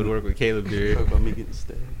don't know how that would work with Caleb here. Talk about me getting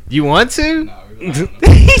stabbed. You want to?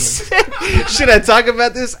 He said, should I talk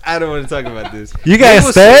about this? I don't want to talk about this. You got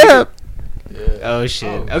stabbed? Oh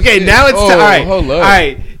shit. Okay, now it's all right. Hold up. All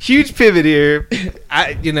right, huge pivot here.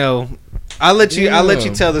 I'll let you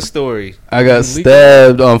tell the story. I got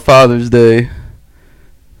stabbed on Father's Day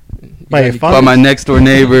By by my next door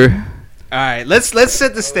neighbor. All right, let's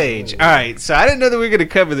set the stage. All right, so I didn't know that we were gonna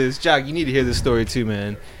cover this. Jock, you need to hear this story too,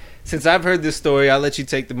 man. Since I've heard this story, I'll let you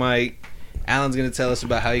take the mic. Alan's gonna tell us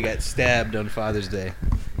about how he got stabbed on Father's Day.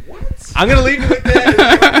 What? I'm gonna leave it with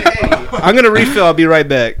that. I'm gonna refill. I'll be right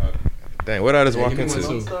back. Dang, what I just walk give me into?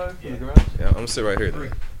 one too. Yeah, I'm gonna sit right here.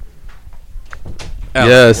 Then.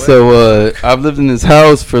 Yeah, so I've lived in this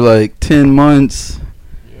house for like 10 months.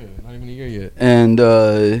 Yeah, not even a year yet.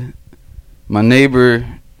 And my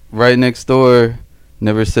neighbor right next door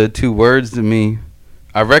never said 2 words to me.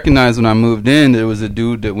 I recognized when I moved in that it was a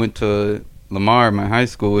dude that went to Lamar, my high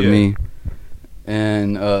school, with me.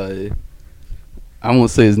 And I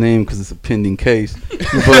won't say his name because it's a pending case.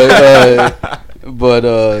 But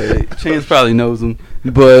Chance probably knows him.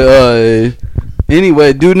 But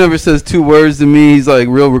anyway, dude never says 2 words to me. He's like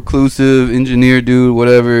real reclusive, engineer dude,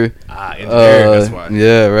 whatever. Engineer, that's why.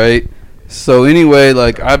 Yeah, right. So anyway,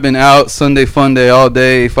 like I've been out Sunday fun day all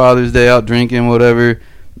day, Father's Day out drinking, whatever.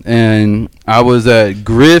 And I was at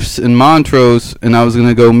Griff's in Montrose, and I was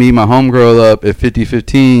gonna go meet my homegirl up at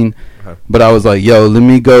 5015. But I was like, yo, let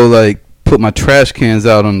me go like put my trash cans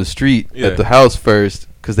out on the street at the house first,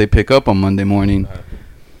 because they pick up on Monday morning.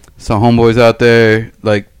 So homeboy's out there,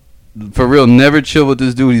 like for real, never chill with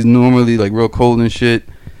this dude. He's normally like real cold and shit.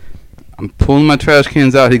 I'm pulling my trash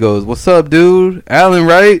cans out. He goes, what's up, dude? Alan,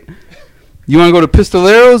 right? You want to go to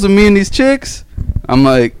Pistoleros with me and these chicks? I'm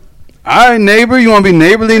like, all right, neighbor, you want to be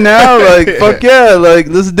neighborly now? Like, fuck yeah, like,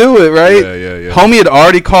 let's do it, right? Yeah. Homie had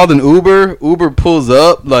already called an Uber. Uber pulls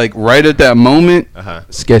up, like, right at that moment.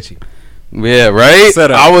 Sketchy. Yeah, right?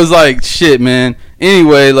 Set up. I was like, shit, man.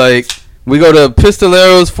 Anyway, like, we go to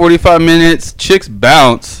Pistoleros, 45 minutes. Chicks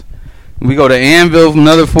bounce. We go to Anvil,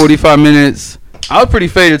 another 45 minutes. I was pretty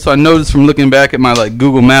faded, so I noticed from looking back at my, like,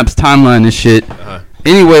 Google Maps timeline and shit.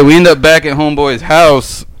 Anyway, we end up back at homeboy's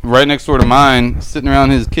house, right next door to mine, sitting around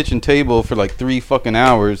his kitchen table for like 3 fucking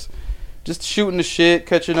hours, just shooting the shit,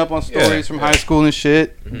 catching up on stories from high school and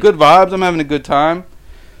shit. Good vibes. I'm having a good time.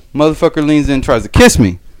 Motherfucker leans in, tries to kiss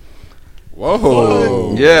me.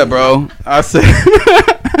 Whoa. Yeah, bro. I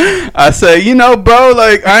say, you know, bro,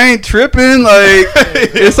 like, I ain't tripping. Like,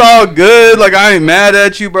 it's all good. Like, I ain't mad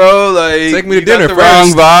at you, bro. Like, Take me to you got dinner the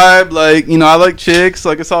first. wrong vibe. Like, you know, I like chicks.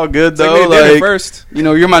 Like, it's all good, Take though. me to dinner Like, first. you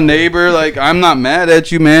know, you're my neighbor. Like, I'm not mad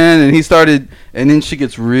at you, man. And he started, and then she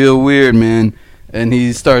gets real weird, man. And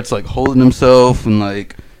he starts, like, holding himself and,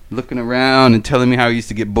 like, looking around and telling me how he used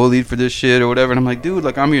to get bullied for this shit or whatever. And I'm like, dude,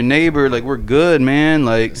 like, I'm your neighbor. Like, we're good, man.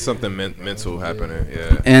 Like, Something mental happening.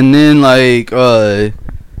 Yeah. and then, like,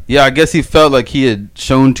 yeah, I guess he felt like he had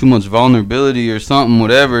shown too much vulnerability or something,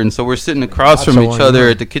 whatever. And so we're sitting across from each other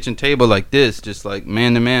at the kitchen table like this, just like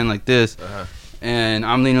man to man like this. And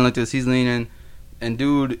I'm leaning like this, he's leaning. And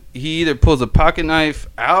dude, he either pulls a pocket knife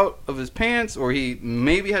out of his pants or he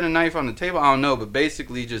maybe had a knife on the table. I don't know, but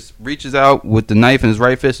basically just reaches out with the knife in his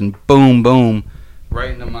right fist and boom, boom,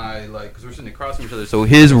 right into my, like, because we're sitting across from each other. So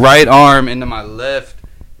his right arm into my left,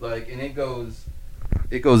 like, and it goes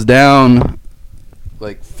down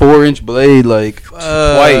like 4-inch blade, like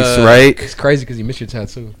twice, right? It's crazy because you missed your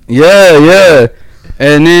tattoo. Yeah.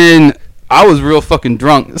 And then I was real fucking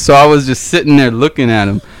drunk, so I was just sitting there looking at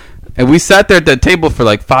him. And we sat there at that table for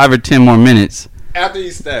like 5 or 10 more minutes. After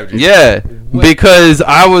he stabbed you. Yeah, because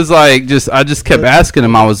I was like, I just kept asking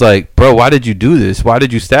him. I was like, bro, why did you do this? Why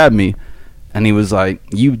did you stab me? And he was like,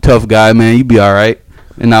 you tough guy, man. You be all right.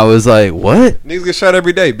 And I was like, what? Niggas get shot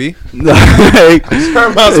every day, B. Like,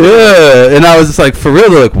 yeah. And I was just like, for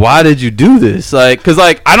real, like, why did you do this? Like, because,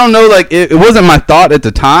 like, I don't know, like, it wasn't my thought at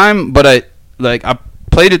the time, but I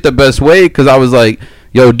played it the best way because I was like,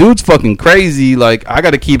 yo, dude's fucking crazy. Like, I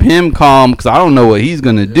got to keep him calm because I don't know what he's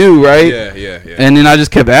going to do, right? Yeah. And then I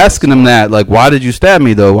just kept asking him that, like, why did you stab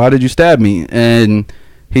me, though? Why did you stab me? And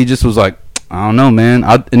he just was like, I don't know, man.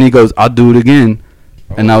 And he goes, I'll do it again.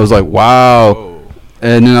 And I was like, wow.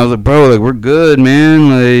 And then I was like, bro, like, we're good, man.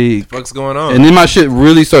 Like, what's going on? And then my shit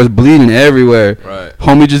really starts bleeding everywhere. Right.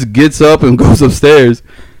 Homie just gets up and goes upstairs.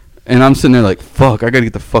 And I'm sitting there like, fuck, I gotta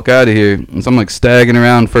get the fuck out of here. And so I'm like staggering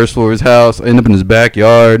around first floor of his house. I end up in his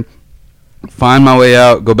backyard. Find my way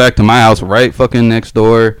out. Go back to my house right fucking next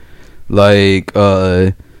door. Like,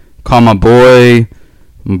 call my boy.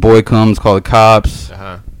 My boy comes, call the cops.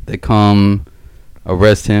 Uh-huh. They come,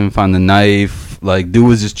 arrest him, find the knife. Like, dude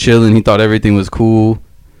was just chilling. He thought everything was cool.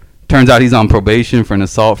 Turns out he's on probation for an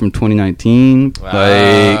assault from 2019.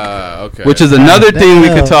 Okay. Which is another thing we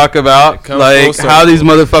could talk about. Like, how these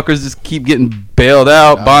motherfuckers just keep getting bailed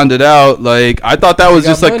out, bonded out. Like, I thought that was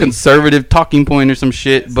just like conservative talking point or some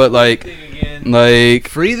shit. But like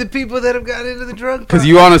free the people that have got into the drug. Because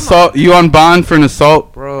you on bond for an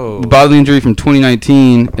assault, bro, bodily injury from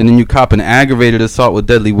 2019, and then you cop an aggravated assault with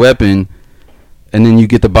deadly weapon, and then you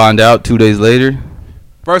get the bond out 2 days later.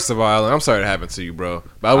 First of all, Alan, I'm sorry that happened to you, bro.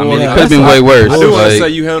 But I mean, it could have been way worse. I do want to say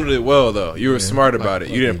you handled it well, though. You were smart about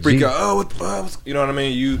it. You didn't freak out. Oh, what the fuck? You know what I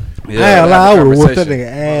mean? I would have whooped that nigga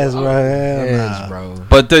ass, bro.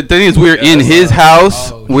 But the thing is, we're in his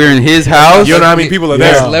house. We're in his house. You know how many people are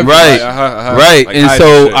there? Right. Right. And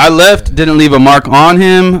so I left, didn't leave a mark on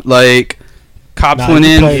him. Like, cops went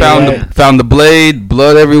in, found the blade,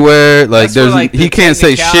 blood everywhere. Like, he can't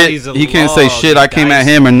say shit. He can't say shit. I came at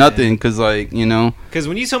him or nothing because, like, you know. Because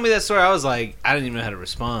when you told me that story, I was like, I didn't even know how to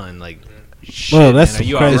respond. Like, shit, well, that's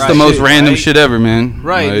man, it's the most random shit ever, man.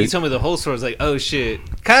 Right. Like, you told me the whole story. I was like, oh shit,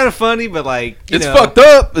 kind of funny, but like, it's fucked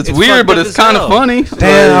up. It's weird, but it's kind of funny.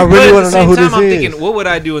 Damn, I really want to know who this is. I'm thinking, what would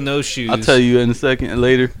I do in those shoes? I'll tell you in a second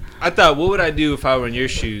later. I thought, what would I do if I were in your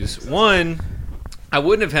shoes? One, I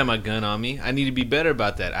wouldn't have had my gun on me. I need to be better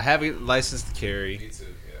about that. I have a license to carry. Me too,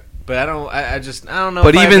 yeah. But I don't know.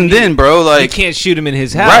 But even then, bro, like, you can't shoot him in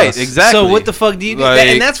his house. Right, exactly. So what the fuck do you do? Like,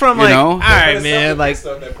 and that's where I'm like, all right, man. Like,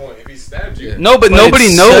 no, but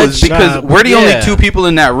nobody knows because we're the only two people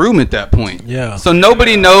in that room at that point. Yeah. So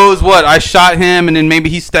nobody knows what I shot him, and then maybe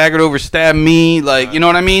he staggered over, stabbed me. Like, you know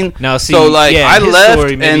what I mean? Now, see, so like, I left,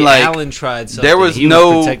 story, and like, Alan tried something. there was he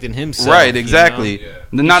was protecting himself. Right, exactly. You know?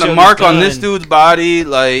 Not a mark on this dude's body,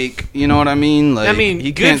 like, you know what I mean? Like,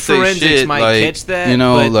 he good can't say forensics shit, might like, catch that, you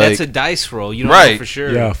know, but like, that's a dice roll. You don't know for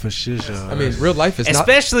sure. Yeah, for sure. I mean, real life is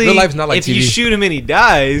especially real life's not like if TV. you shoot him and he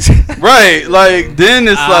dies. Right, like, then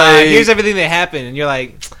it's like, here's everything that happened, and you're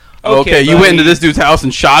like, okay, you went into this dude's house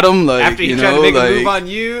and shot him, like, after he you tried know, to make like, a move on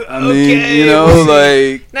you. I mean, you know,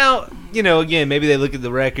 like, now, you know, again, maybe they look at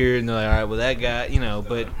the record and they're like, all right, well, that guy, you know,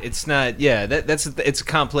 but it's not. Yeah, it's a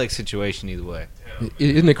complex situation either way.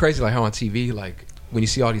 Isn't it crazy, like how on TV, like when you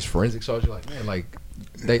see all these forensic shows, you're like, man, like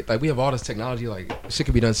we have all this technology, like shit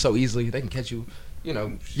can be done so easily. They can catch you, you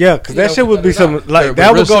know. Yeah, because that shit would be some like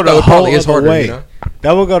that would go the whole other way. You know?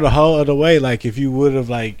 That would go the whole other way. Like if you would have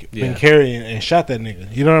like been carrying and shot that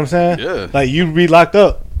nigga, you know what I'm saying? Yeah. Like you'd be locked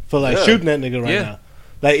up for like shooting that nigga right now.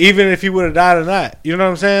 Like even if he would have died or not, you know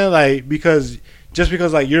what I'm saying? Like because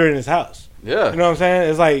like you're in his house. Yeah. You know what I'm saying?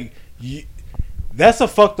 It's like that's a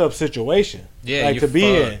fucked up situation. Yeah, like to be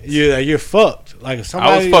in, you're fucked. Like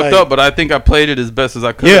somebody, I was fucked up, but I think I played it as best as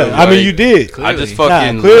I could. Yeah, like, I mean you did. I just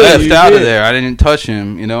fucking clearly left out of did. there. I didn't touch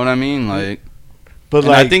him. You know what I mean? Like, but and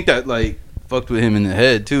like I think that like fucked with him in the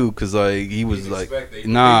head too, because like he was like,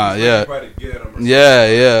 nah, yeah,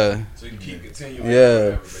 yeah. So you keep continuing.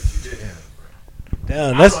 Yeah.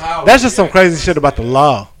 Damn, that's just some crazy shit about the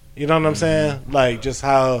law. You know what I'm saying? Like just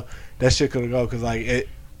how that shit could go. Because like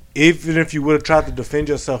even if you would have tried to defend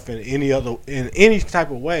yourself in any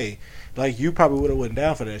type of way, like you probably would have went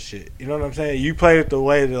down for that shit. You know what I'm saying? You played it the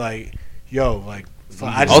way that like, yo, like.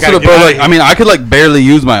 I just also, bro, like I mean, I could like barely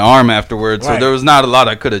use my arm afterwards, so there was not a lot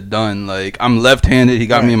I could have done. Like I'm left-handed, he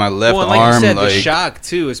got me in my left like arm. You said, like the shock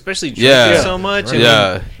too, especially drinking so much. Right.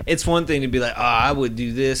 I mean, it's one thing to be like, oh, I would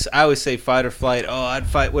do this. I always say fight or flight. Oh, I'd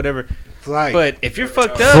fight, whatever. Flight. But if you're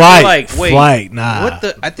fucked up, flight. You're like, wait, flight, nah. What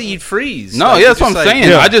the? I think you'd freeze. No, like, that's what I'm saying.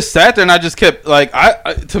 Yeah. I just sat there and I just kept like,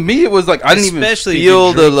 I to me it was like I didn't even Especially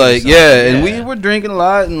feel the like, something. and we were drinking a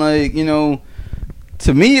lot and like, you know.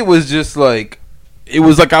 to me, it was just like. It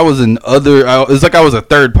was like I was a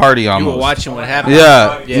third party almost. You were watching what happened.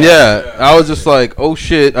 Yeah. I was just like, oh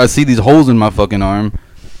shit, I see these holes in my fucking arm.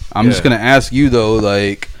 I'm just gonna ask you though,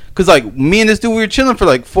 like, cause like me and this dude, we were chilling for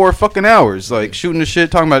like 4 fucking hours, like shooting the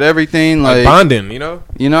shit, talking about everything, like bonding, you know.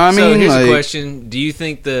 You know what I mean? So here's like, a question: do you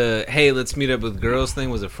think the "hey, let's meet up with girls" thing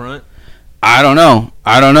was a front? I don't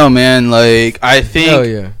know, man. Like, I think. Hell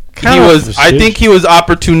yeah. I think he was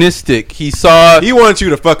opportunistic. He wanted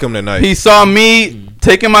you to fuck him tonight. He saw me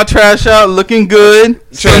taking my trash out, looking good,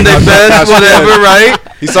 Sunday best, whatever, right?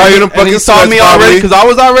 He saw you in the fucking. And he saw me already because I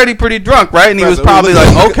was already pretty drunk, right? And he was probably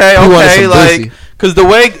like, okay, like, because the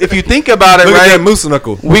way, if you think about it, Look right? at that moose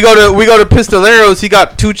knuckle. We go to Pistoleros. He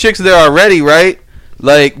got 2 chicks there already, right?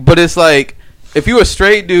 Like, but it's like, if you a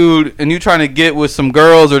straight dude and you trying to get with some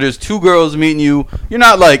girls, or there's 2 girls meeting you, you're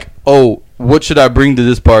not like, oh, what should I bring to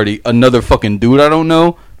this party? Another fucking dude I don't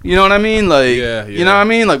know. You know what I mean? Like, you know what I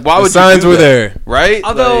mean? Like, why would signs you do were that? there, right?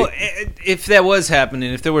 Although, like, if that was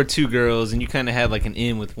happening, if there were 2 girls and you kind of had like an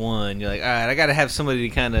in with one, you're like, all right, I got to have somebody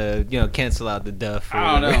to kind of cancel out the duff. Or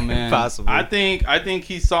I don't know, man. Possibly. I think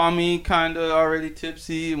he saw me kind of already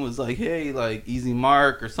tipsy and was like, hey, like, easy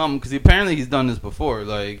mark or something, because apparently he's done this before,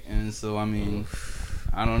 like, and so I mean.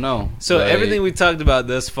 I don't know. So like, everything we talked about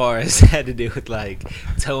thus far has had to do with like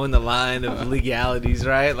toeing the line of legalities,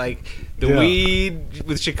 right? Like the weed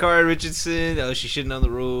with Sha'Carri Richardson. Oh, she shouldn't know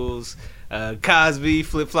the rules. Cosby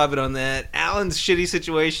flip-flopping on that. Allen's shitty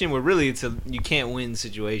situation where really it's you can't win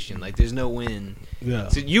situation. Like there's no win. Yeah.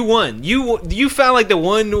 So you won. You found like the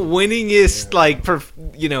one winningest like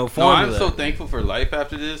formula. No, I'm so thankful for life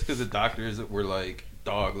after this because the doctors were like,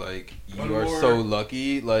 dog, like, you are so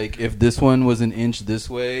lucky. Like, if this one was an inch this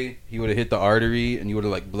way, he would have hit the artery and you would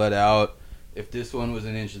have, like, bled out. If this one was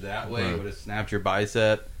an inch that way, it would have snapped your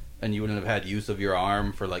bicep and you wouldn't have had use of your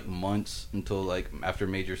arm for, like, months until, like, after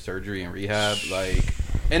major surgery and rehab. Like,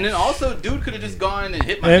 and then also, dude could have just gone and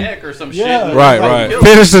hit my neck or some shit. Like, Right.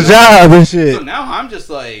 Finish the job and shit. So now I'm just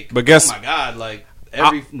like, but guess, oh my God, like,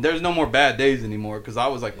 there's no more bad days anymore because I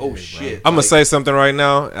was like, oh shit. I'm gonna say something right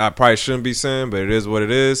now. I probably shouldn't be saying, but it is what it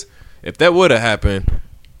is. If that would have happened,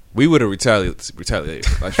 we would have retaliated.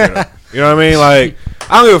 Like straight up. You know what I mean? Like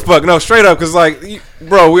I don't give a fuck. No, straight up, because like,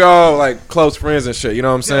 bro, we all like close friends and shit. You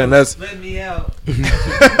know what I'm saying? That's let me out.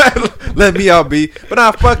 let me out, B. But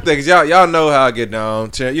nah, fuck that, because y'all know how I get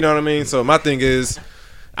down. You know what I mean? So my thing is,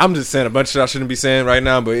 I'm just saying a bunch of shit I shouldn't be saying right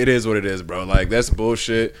now, but it is what it is, bro. Like, that's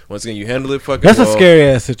bullshit. Once again, you handle it fucking That's well. a scary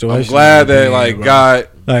ass situation. I'm glad that, like, bro. God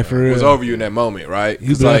like, for real. was over you in that moment, right?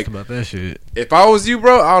 You like, about that shit. if I was you,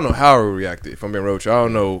 bro, I don't know how I would react. If I'm being real with you, I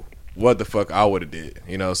don't know what the fuck I would have did,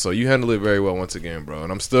 you know? So you handled it very well once again, bro.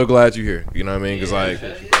 And I'm still glad you're here, you know what I mean? Because, like,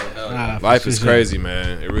 life is crazy,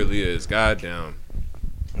 man. It really is. Goddamn.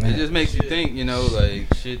 It just makes you think, you know,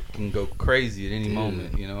 like, shit can go crazy at any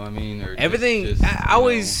moment, you know what I mean? Or everything, I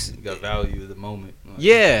always... You got value of the moment. Like,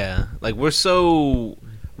 yeah, like, we're so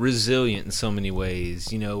resilient in so many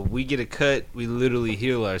ways. You know, we get a cut, we literally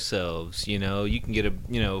heal ourselves, you know? You can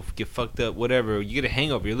get get fucked up, whatever. You get a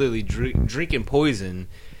hangover, you're literally drinking poison,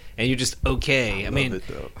 and you're just okay. I mean,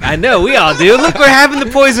 I know, we all do. Look, we're having the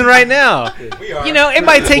poison right now. You know, it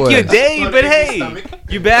might take you a day, but hey,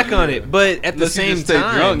 you're back on it. But at the same you stay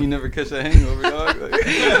time, drunk, you never catch that hangover, dog.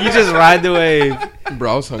 you just ride the wave.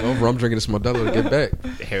 Bro, I was hungover. I'm drinking this Modelo to get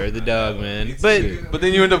back. Hair of the dog, man. But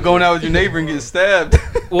then you end up going out with your neighbor and getting stabbed.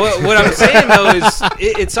 what I'm saying though is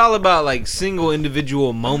it's all about like single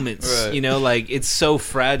individual moments. Right. You know, like it's so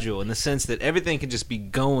fragile in the sense that everything can just be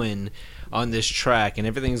going on this track and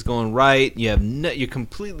everything's going right. You're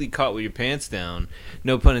completely caught with your pants down.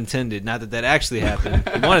 No pun intended. Not that actually happened.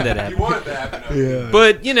 You wanted that to happen. You wanted that to happen. Yeah.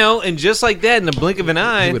 But you know, and just like that, in the blink of an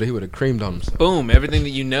eye, He would have creamed on himself. boom! Everything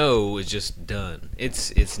that you know is just done.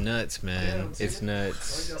 It's nuts, man. It's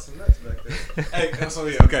nuts. Hey,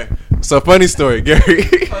 okay. So funny story, Gary.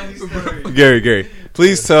 Gary.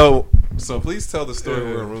 Please tell the story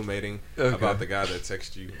we were roommating about the guy that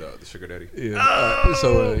texted you, the sugar daddy. Yeah.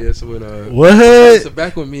 So when What? So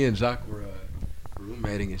back when me and Jacques were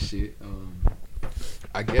roommating and shit,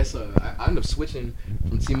 I guess I ended up switching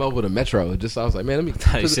from T-Mobile to Metro. Just I was like, man, let me. I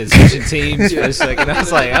thought you said switching teams for a second. I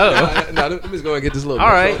was like, oh. No, let me just go and get this little.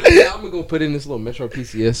 All Metro. right. Yeah, I'm gonna go put in this little Metro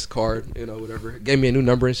PCS card, whatever. Gave me a new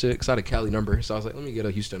number and shit because I had a Cali number, so I was like, let me get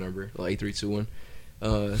a Houston number, like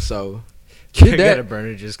 8321. So. You got a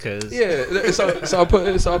burner just cause. Yeah, so I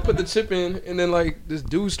put the chip in, and then like this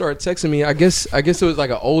dude started texting me. I guess it was like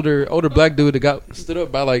an older black dude that got stood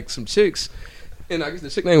up by like some chicks, and I guess the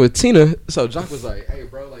chick name was Tina. So Jock was like, "Hey,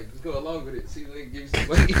 bro, like let's go along with it. See, they give you some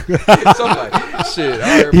money." So I'm like, "Shit, all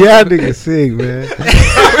right, bro." Yeah, nigga sick, man.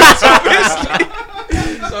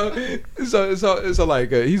 So like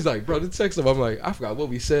he's like, bro, just text him. I'm like, I forgot what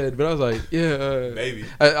we said, but I was like, yeah, Maybe.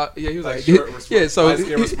 yeah, he was like, short response- yeah. So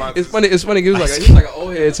light-skin responses. it's funny. He was like an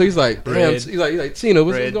old head. So he's like, damn. Bread. He's like, Tina,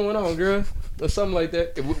 what's Bread. going on, girl? Or something like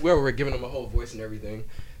that. And we were giving him a whole voice and everything.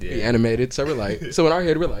 Yeah. He animated. So we're like, so in our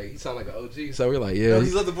head we're like, he sound like an OG. So we're like, yeah. No,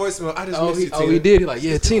 he left the voicemail. I just missed you, Tina. He did. He like,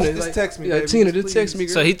 yeah, Tina. Just like, text me, Yeah, baby, Tina, just just text me,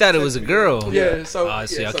 girl. So he thought it was a girl. Yeah. So Oh,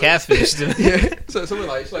 so yeah, y'all so- catfished him. Yeah. So we're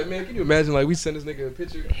like, she's like, man, can you imagine like we send this nigga a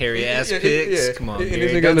picture, Hairy ass Yeah, pics. yeah. Come on, and Gary.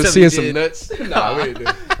 this nigga Don't end up tell me seeing you some did. nuts. Nah, we didn't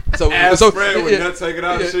do. So Ass spread with yeah. nuts hanging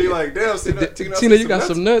out and shit. You like, damn, Tina, you got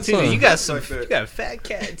some nuts. Tina, huh? you got some. Like that. You got a fat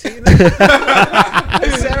cat, Tina.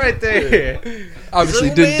 That's that right there. Obviously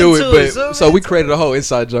Zoom didn't do into it, it, zoom but so we into created a whole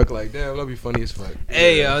inside joke. Like, damn, that'd be funny as fuck.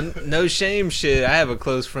 Hey, no shame shit. I have a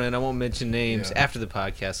close friend. I won't mention names. Yeah. After the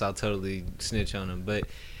podcast, I'll totally snitch on him. But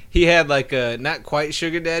he had like a not quite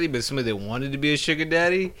sugar daddy, but somebody that wanted to be a sugar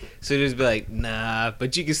daddy. So he'd just be like, nah,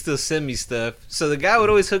 but you can still send me stuff. So the guy would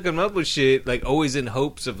always hook him up with shit, like always in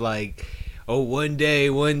hopes of like, oh, one day.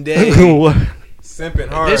 What? Simping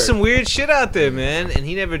hard. There's some weird shit out there, man. And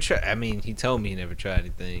he never tried. I mean, he told me he never tried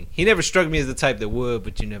anything. He never struck me as the type that would,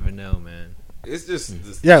 but you never know, man. It's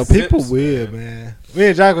just Yo, people simps, weird, man. Me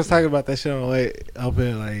and Jack was talking about that shit on the way up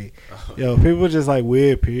in like, yo, people just like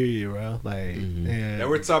weird, period, bro. Like, yeah, Now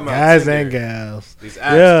we're talking about guys Tinder. and gals. These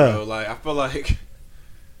apps, Yeah. bro. Like, I feel like,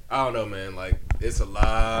 I don't know, man. Like, it's a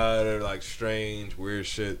lot of like strange, weird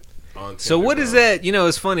shit on Tinder. So what is bro. that? You know,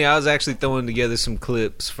 it's funny. I was actually throwing together some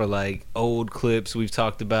clips for like old clips we've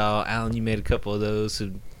talked about. Alan, you made a couple of those,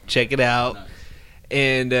 so check it out.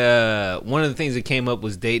 And one of the things that came up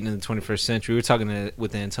was dating in the 21st century. We were talking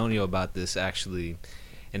with Antonio about this actually,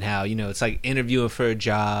 and how, you know, it's like interviewing for a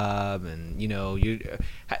job, and you know,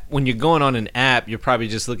 when you're going on an app, you're probably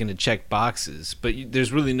just looking to check boxes, but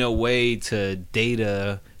there's really no way to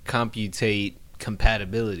data computate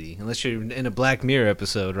compatibility unless you're in a Black Mirror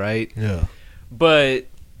episode, right? Yeah. But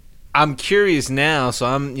I'm curious now. So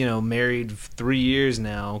I'm, you know, married 3 years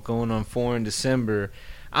now, going on 4 in December.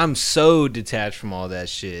 I'm so detached from all that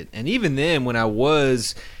shit. And even then, when I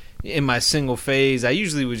was in my single phase, I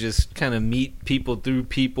usually would just kind of meet people through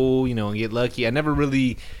people, you know, and get lucky. I never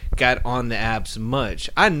really got on the apps much.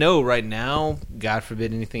 I know right now, God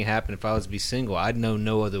forbid anything happened, if I was to be single, I'd know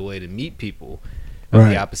no other way to meet people of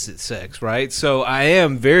Right. the opposite sex, right? So I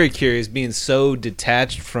am very curious, being so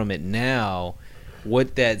detached from it now,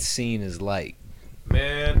 what that scene is like.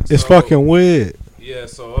 Man, It's so- fucking weird. Yeah,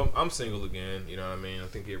 so I'm single again. You know what I mean? I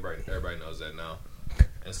think everybody knows that now.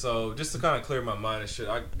 And so just to kind of clear my mind and shit,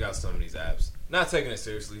 I got some of these apps. Not taking it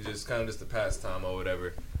seriously, just kind of just a pastime or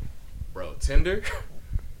whatever. Bro, Tinder,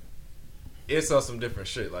 it's on some different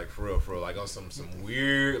shit, like for real. Like on some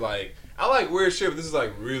weird, like, I like weird shit, but this is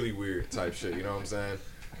like really weird type shit, you know what I'm saying?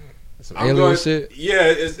 Some I'm alien going- shit. Yeah,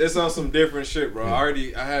 it's on some different shit, bro. I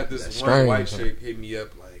had this That's one white strange, chick hit me up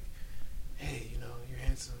like, hey, you know, you're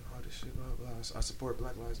handsome, all this shit, blah, blah. I support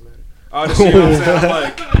Black Lives Matter. All this shit, you know what I'm saying? I'm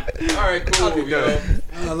like, all right, cool, you know.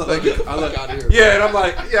 I look out here. yeah, and I'm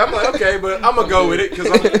like, okay, but I'm gonna go with it because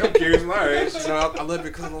I'm curious. I'm like, all right, you know, I love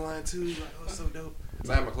your clothing line too. Like, oh, it's so dope.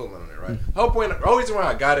 So I have my clothing line on there, right? Whole reason why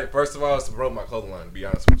I got it, first of all, is to promote my clothing line. To be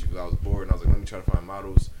honest with you, because I was bored and I was like, let me try to find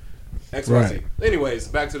models. X, Y, Z. Right. Anyways,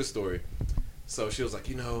 back to the story. So she was like,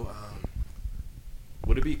 you know,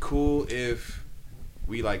 would it be cool if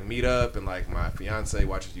we like meet up and like my fiance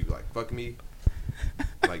watches you like fuck me?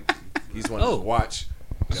 Like, he's want to Oh. watch.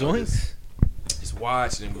 You know, Joints? just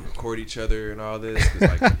watch and then we record each other and all this. 'Cause,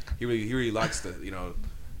 like, he really likes to, you know,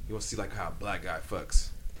 he wants to see like how a black guy fucks.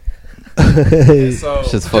 And so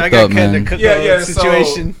Shit's I fucked got up, kinda man. cooked yeah, on yeah. the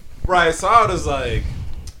situation. So, right. So I was like,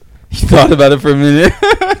 You thought about it for a minute.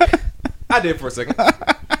 I did for a second.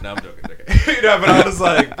 No, I'm joking. Okay. You know, but I was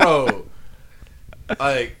like, bro,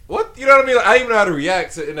 like, what? You know what I mean? Like, I didn't even know how to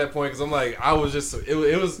react in that point because I'm like, I was just, it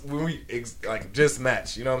was when we like just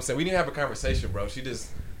matched. You know what I'm saying? We didn't have a conversation, bro. She just,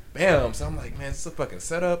 bam. So I'm like, man, it's a fucking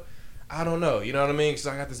setup. I don't know. You know what I mean? Because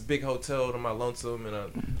I got this big hotel to my lonesome and I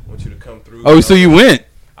want you to come through. Oh, so you went?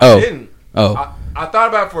 I Oh, didn't. oh. I thought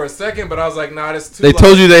about it for a second, but I was like, nah, that's too. They like,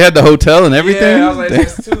 told you they had the hotel and everything. Yeah, I was like,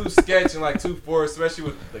 it's too sketch and like too forced, especially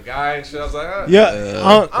with the guy and shit. I was like, Yeah,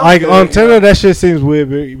 I'm like good, on you Tinder, know? that shit seems weird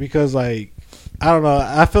because like I don't know.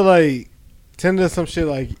 I feel like Tinder some shit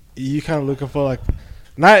like you kind of looking for like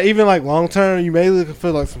not even like long term. You may looking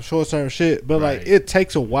for like some short term shit, but like Right. it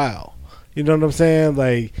takes a while. You know what I'm saying?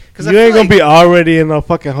 Like, 'Cause you I feel ain't gonna like- be already in a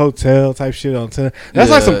fucking hotel type shit on Tinder. That's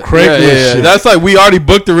like some Craigslist shit. That's like we already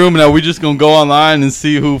booked the room and now we just gonna go online and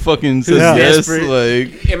see who fucking says Yeah. yes. Desperate.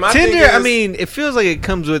 Like, And my thing Tinder, I is- mean, it feels like it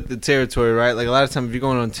comes with the territory, right? Like a lot of times if you're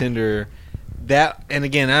going on Tinder, that, and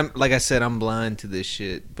again, I'm like I said, I'm blind to this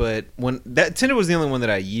shit. But when that Tinder was the only one that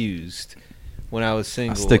I used when I was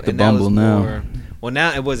single. I stick to and that was Bumble now. more- Well,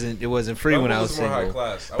 now it wasn't free when I was Bumble more single. high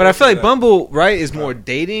class. But I feel will like say that. Bumble, right, is more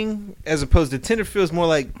dating as opposed to Tinder. Feels more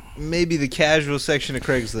like maybe the casual section of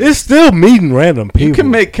Craigslist. It's still meeting random people. You can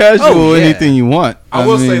make casual Oh, yeah. anything you want. I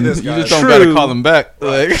will say mean, this, you guys. just don't True. gotta call them back.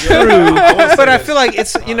 Like, But I feel like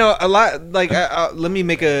it's a lot like let me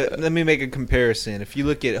make a comparison. If you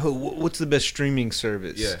look at what's the best streaming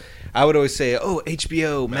service, Yeah. I would always say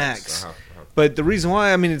HBO Max. But the reason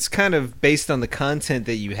why, I mean, it's kind of based on the content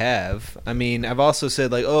that you have. I mean, I've also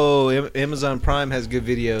said like, Amazon Prime has good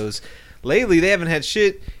videos. Lately, they haven't had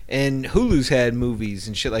shit, and Hulu's had movies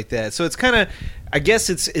and shit like that. So it's kind of, I guess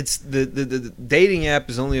it's the dating app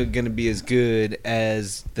is only going to be as good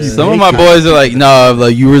as the. some of my boys are like, nah,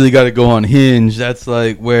 like you really got to go on Hinge. That's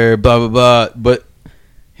like where blah blah blah. But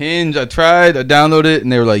Hinge, I downloaded it,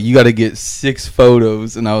 and they were like, you got to get 6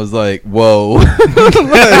 photos, and I was like, whoa. Like,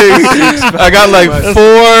 I got like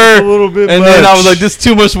 4, little bit and much. then I was like, this is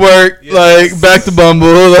too much work. Yeah. Like back to Bumble.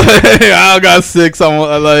 Like, I got 6. I'm like,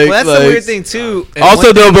 Well, that's like, the weird thing too. And Also,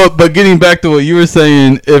 one though, thing- but getting back to what you were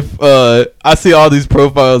saying, if I see all these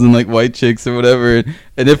profiles in like white chicks or whatever,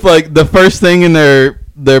 and if like the first thing in their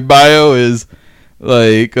bio is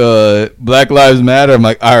like Black Lives Matter, I'm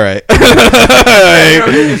like, all right,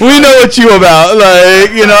 like, we know what you about,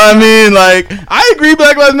 like, you know what I mean? Like, I agree,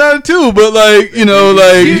 Black Lives Matter too, but like, you know,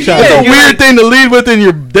 like it's a weird thing to lead with in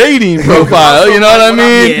your dating profile, you know what I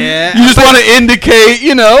mean? Yeah. You just want to indicate,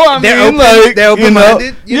 you know, I They're mean, open- like, they're you know,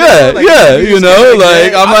 open-minded, you know, like, you know,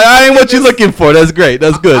 like, I'm like, I ain't what you this- looking for. That's great.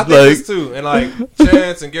 That's good. I think Like, this too, and like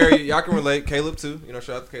Chance and Gary, y'all can relate. Caleb too, you know,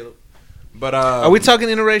 shout out to Caleb. But Are we talking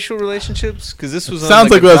interracial relationships? Because this was on,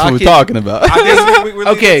 sounds like a that's what we're docket. talking about. I guess we're leading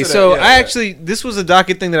Okay, into that. so Yeah, I yeah. actually this was a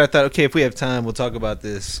docket thing that I thought, okay, if we have time, we'll talk about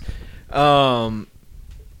this. I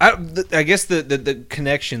guess the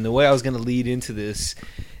connection, the way I was going to lead into this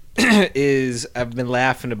is I've been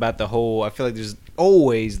laughing about the whole. I feel like there's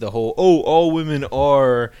always the whole all women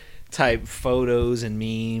are type photos and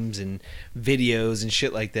memes and videos and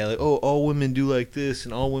shit like that. Like, all women do like this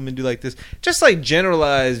and all women do like this. Just like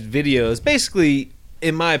generalized videos. Basically,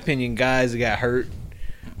 in my opinion, guys that got hurt,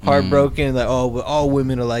 heartbroken, like, well, all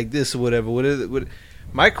women are like this or whatever. What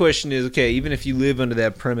my question is, okay, even if you live under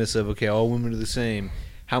that premise of, okay, all women are the same,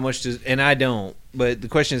 how much does, and I don't, but the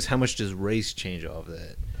question is, how much does race change off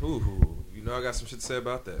that? Ooh, you know, I got some shit to say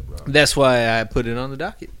about that, bro. That's why I put it on the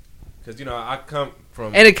docket. Because you know, I come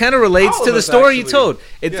from, And it kind of relates All to of the us story you actually- told.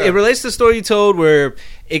 It yeah. relates to the story you told where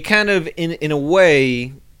it kind of, in a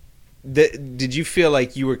way, did you feel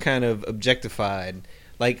like you were kind of objectified?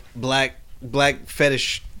 Like black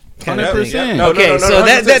fetish kind of 100%. thing? No, Okay, no, so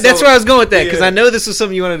 100%. that's So- where I was going with that, because Yeah. I know this was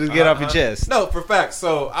something you wanted to get off your chest. No, for facts.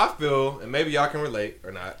 So I feel, and maybe y'all can relate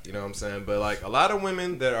or not, you know what I'm saying? But like a lot of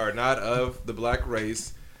women that are not of the black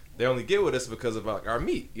race, they only get with us because of like our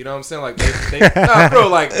meat. You know what I'm saying? Like they nah, bro,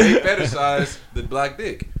 like they fetishize the black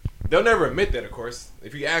dick. They'll never admit that, of course.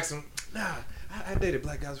 If you ask them, nah, I dated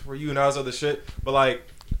black guys before you and all this other shit. But like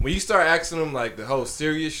when you start asking them like the whole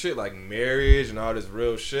serious shit, like marriage and all this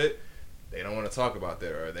real shit, they don't want to talk about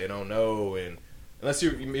that, or they don't know. And unless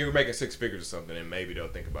you're making 6 figures or something, and maybe they'll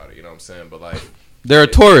think about it. You know what I'm saying? But like, They're a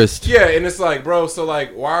tourist. yeah, and it's like, bro, so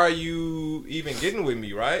like, why are you even getting with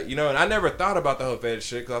me, right? You know, and I never thought about the whole fetish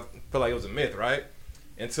shit because I feel like it was a myth, right?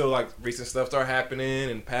 Until like recent stuff started happening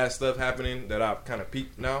and past stuff happening that I've kind of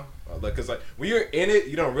peeped now. Because like when you're in it,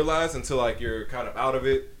 you don't realize until like you're kind of out of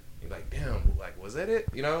it. You're like, damn, like was that it?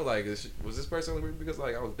 You know, like was this person weird because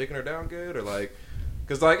like I was dicking her down good, or like,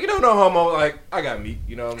 because like, you know, no homo, like I got meat.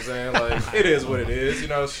 You know what I'm saying? Like it is what it is. You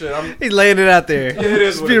know, shit. He's laying it out there. Yeah, it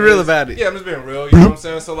is. Just what be it real is. about it. Yeah, I'm just being real. You know what I'm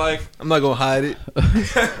saying? So like, I'm not gonna hide it.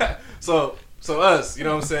 so us, you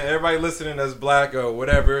know what I'm saying? Everybody listening that's black or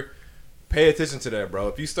whatever, pay attention to that, bro.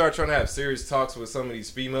 If you start trying to have serious talks with some of these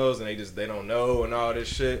females and they don't know and all this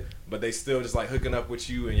shit, but they still just like hooking up with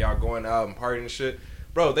you and y'all going out and partying and shit,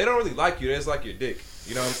 bro, they don't really like you. They just like your dick.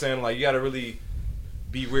 You know what I'm saying? Like you gotta really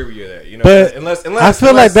be weary of that. You know, But unless I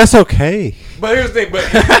feel like that's okay. But here's the thing. But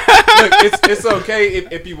look, it's okay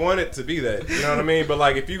if you want it to be that. You know what I mean? But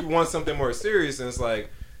like if you want something more serious, and it's like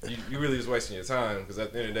you really just wasting your time, because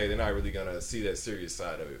at the end of the day, they're not really gonna see that serious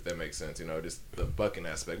side of it. If that makes sense, you know, just the bucking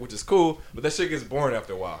aspect, which is cool, but that shit gets boring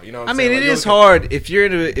after a while. You know what I'm I mean, saying? it Like, is hard if you're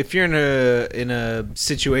in a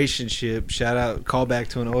situationship. Shout out, call back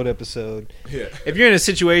to an old episode. Yeah. If you're in a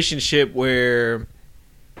situationship where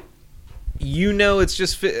it's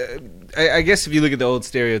just. I guess if you look at the old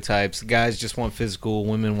stereotypes, guys just want physical,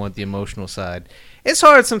 women want the emotional side. It's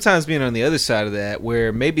hard sometimes being on the other side of that,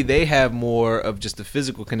 where maybe they have more of just a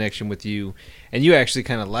physical connection with you, and you actually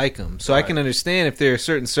kind of like them. So I can understand if there are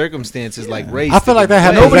certain circumstances like race. I feel like that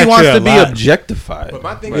happens. Nobody wants actually to a be lot. objectified. But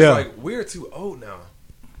my thing is like we're too old now.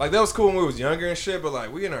 Like that was cool when we was younger and shit, but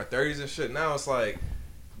like we in our 30s and shit. Now it's like,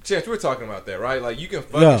 Chance, we were talking about that, right? Like you can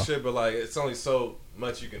fuck and shit, but like it's only so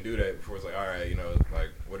much you can do that before it's like, all right, you know, like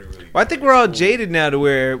what do you really? Well, I think we're all jaded now to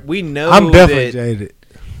where we know. I'm definitely jaded.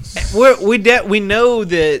 We know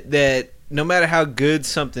that no matter how good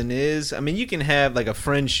something is, I mean, you can have like a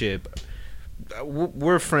friendship.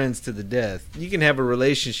 We're friends to the death. You can have a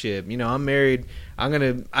relationship. You know, I'm married.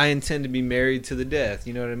 I intend to be married to the death.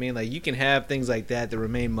 You know what I mean? Like you can have things like that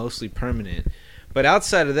remain mostly permanent. But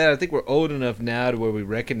outside of that, I think we're old enough now to where we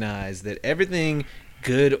recognize that everything,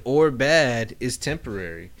 good or bad, is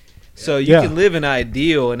temporary. So you can live an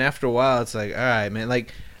ideal, and after a while, it's like, all right, man.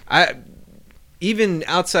 Like even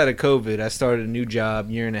outside of COVID, I started a new job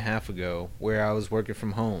 1.5 years ago where I was working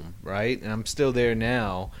from home, right? And I'm still there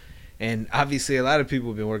now. And obviously, a lot of people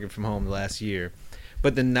have been working from home the last year.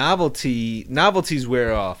 But the novelties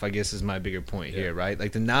wear off, I guess, is my bigger point here, right?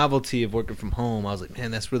 Like the novelty of working from home, I was like, man,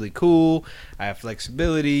 that's really cool. I have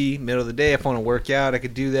flexibility. Middle of the day, if I want to work out, I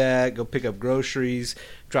could do that. Go pick up groceries,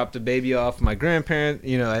 drop the baby off my grandparent,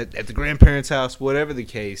 at the grandparents' house, whatever the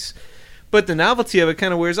case. But the novelty of it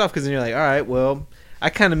kind of wears off because then you're like, all right, well, I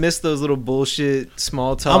kind of miss those little bullshit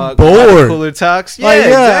small talk, I'm bored. Cooler talks. Yeah,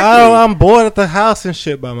 exactly. I'm bored at the house and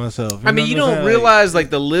shit by myself. You don't realize like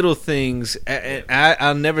the little things. And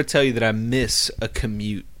I'll never tell you that I miss a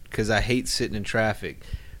commute because I hate sitting in traffic.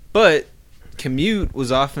 But commute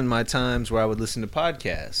was often my times where I would listen to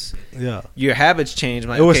podcasts. Yeah, your habits change. I'm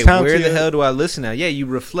like, okay, where the hell do I listen now? Yeah, you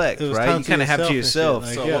reflect, right? You kind of have to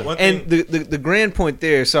yourself. And the grand point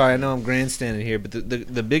there. Sorry, I know I'm grandstanding here, but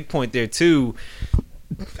the big point there too.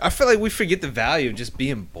 I feel like we forget the value of just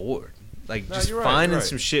being bored, like finding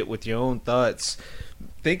some shit with your own thoughts,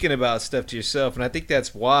 thinking about stuff to yourself. And I think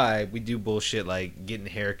that's why we do bullshit like getting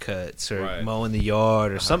haircuts or mowing the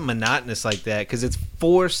yard or something monotonous like that, because it's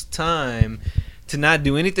forced time to not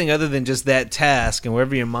do anything other than just that task. And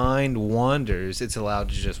wherever your mind wanders, it's allowed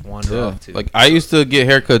to just wander off to. Like I used to get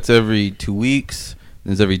haircuts every 2 weeks,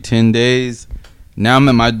 then every 10 days. Now I'm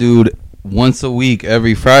at my dude once a week,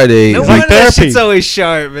 every Friday. No wonder that shit's always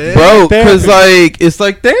sharp, man. Bro, because like it's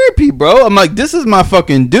like therapy, bro. I'm like, this is my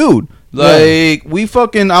fucking dude. Like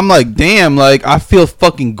I'm like, damn, like I feel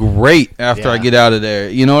fucking great after I get out of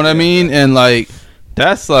there. You know what I mean? And like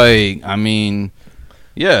that's like, I mean,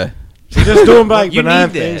 yeah. Just doing like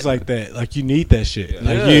benign things like that. Like you need that shit.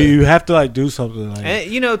 Like you have to like do something. Like,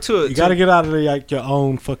 and you got to get out of like your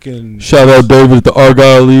own fucking. Shout out David at the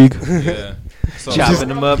Argyle League. Yeah. So chopping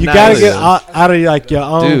them up. You gotta get out of like your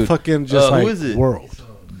own fucking just like world.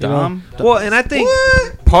 Dom. Well, and I think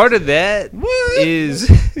part of that is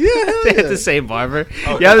they have the same barber.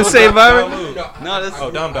 Y'all the same barber? No, that's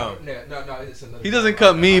Dom. No, it's another. He doesn't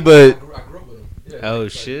cut me, but I grew up with him. Yeah, oh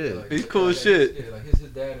shit, he's cool as shit. Yeah, like his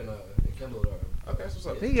dad and Kendall. Okay, that's what's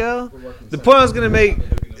up. There you go. The point I was gonna make.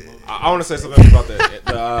 I want to say something about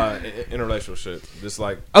the interracial shit. Just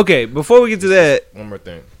like okay, before we get to that, one more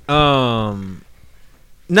thing.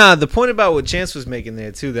 The point about what Chance was making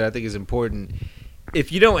there too that I think is important.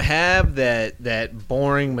 If you don't have that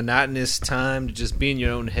boring, monotonous time to just be in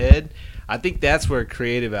your own head, I think that's where a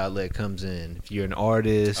creative outlet comes in. If you're an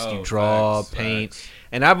artist, you draw, paint.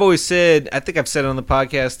 And I've always said, I think I've said it on the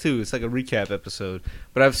podcast too, it's like a recap episode,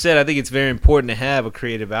 but I've said I think it's very important to have a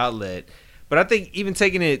creative outlet. But I think even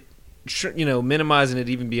taking it, minimizing it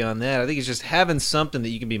even beyond that, I think it's just having something that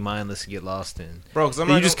you can be mindless and get lost in. Bro, because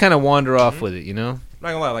you just kind of wander off with it, I'm not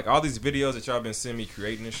gonna lie, like all these videos that y'all been seeing me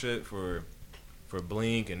creating and shit for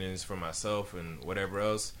Blink and then it's for myself and whatever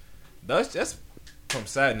else, that's from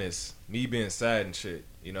sadness, me being sad and shit,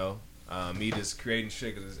 me just creating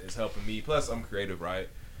shit because it's helping me. Plus, I'm creative, right?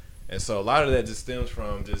 And so a lot of that just stems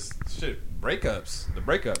from just shit breakups. The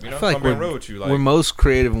breakup, I feel like we're most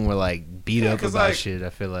creative when we're like beat up about like, shit. I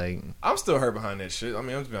feel like I'm still hurt behind that shit. I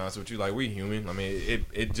mean, I'm just be honest with you. Like we human. I mean,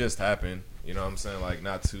 it just happened. You know what I'm saying? Like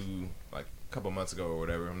not too like a couple months ago or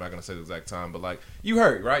whatever. I'm not gonna say the exact time, but like you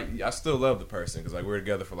hurt, right? I still love the person because like we're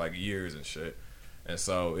together for like years and shit. And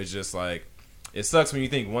so it's just like. It sucks when you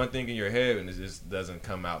think one thing in your head and it just doesn't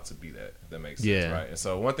come out to be that. If that makes sense, right? And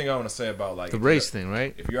so one thing I want to say about like the race thing,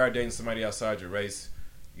 right? If you are dating somebody outside your race,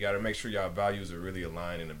 you got to make sure your values are really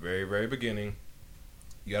aligned in the very, very beginning.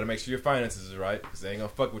 You got to make sure your finances is right because they ain't gonna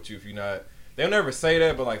fuck with you if you're not. They'll never say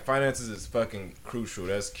that, but like finances is fucking crucial.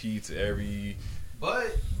 That's key to every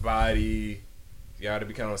But body. You got to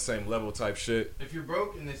be kind of on the same level type shit. if you're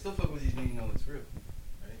broke and they still fuck with you, then you know it's real.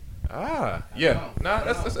 Ah, I yeah. don't know.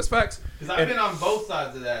 Nah, that's facts. Because I've been on both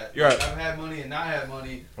sides of that. You're Like, right. I've had money and not had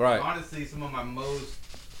money. Right. Honestly, some of my most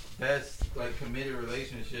best like committed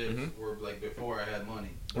relationships Mhm. were like before I had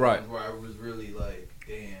money. Right. Ones where I was really like,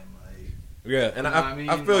 damn, like. Yeah, and You know what I I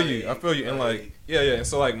mean? feel you. I Like- feel you. And like, yeah. And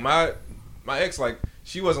so like my ex, like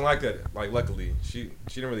she wasn't like that. Like luckily, she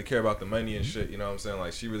didn't really care about the money and shit. You know what I'm saying?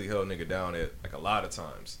 Like she really held nigga down at like a lot of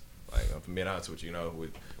times. Like if I'm being honest with you,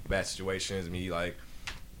 with bad situations, me like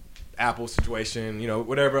Apple situation,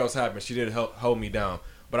 whatever else happened, she did help hold me down.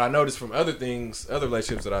 But I noticed from other things, other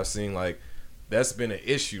relationships that I've seen, like that's been an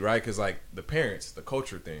issue, right? Because like the parents, the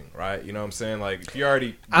culture thing, right? You know what I'm saying? Like if you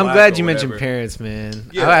already, I'm black glad or you mentioned whatever- parents, man.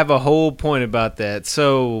 Yeah. I have a whole point about that.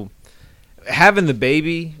 So, having the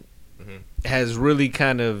baby Mhm. has really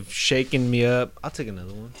kind of shaken me up. I'll take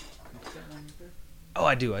another one. Oh,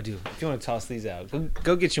 I do. If you want to toss these out,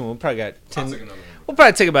 go get you one. We probably got I'll 10. take another one. We'll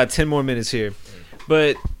probably take about 10 more minutes here.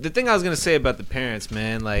 But the thing I was gonna say about the parents,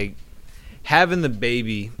 man, like having the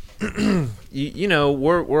baby, you know,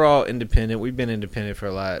 we're all independent. We've been independent for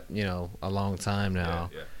a long time now.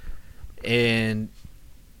 Yeah. And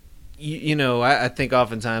you know, I think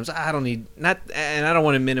oftentimes I don't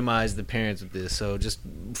want to minimize the parents with this, so just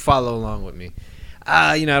follow along with me.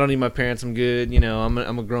 I don't need my parents. I'm good.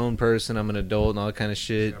 I'm a grown person. I'm an adult and all that kind of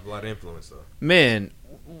shit. You have a lot of influence though. Man,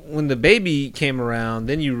 when the baby came around,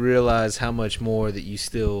 then you realize how much more that you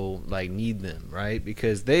still like need them, right?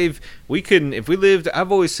 Because if we lived,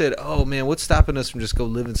 I've always said, oh man, what's stopping us from just go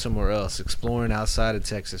living somewhere else, exploring outside of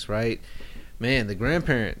Texas, right? Man, the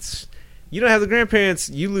grandparents. You don't have the grandparents,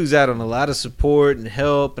 you lose out on a lot of support and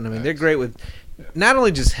help, and I mean they're great with not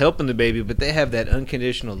only just helping the baby, but they have that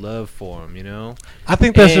unconditional love for them, I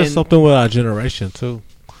think that's And- just something with our generation too.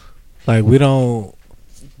 Like we don't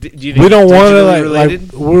You we don't want to digitally like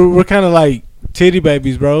related? we're kind of like titty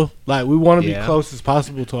babies, bro. Like we want to Yeah. be close as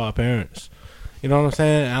possible to our parents. You know what I'm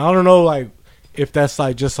saying? And I don't know like if that's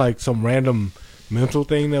like just like some random mental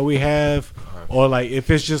thing that we have, or like if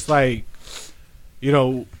it's just like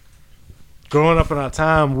growing up in our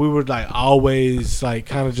time, we were like always like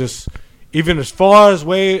kind of just even as far as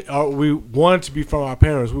we wanted to be from our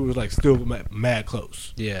parents, we were like still mad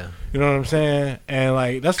close. Yeah. You know what I'm saying? And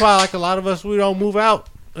like that's why like a lot of us we don't move out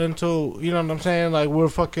until you know what I'm saying. Like we're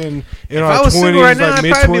fucking in If our I was 20s, single right now, like I'd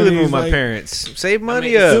mid-20s, probably be living with my like, parents. Save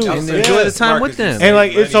money mean, up dude, and yeah. enjoy the time Smart with 'cause you them. And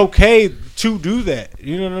like it's money. okay to do that.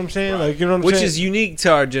 You know what I'm saying? Like you know what I'm Which saying? is unique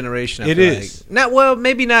to our generation. I It feel is. like.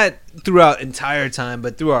 Maybe not throughout entire time,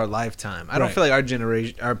 but through our lifetime. I don't Right. feel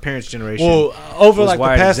like our parents' generation. well over was like the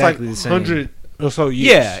wired past exactly the like same. 100 or so years.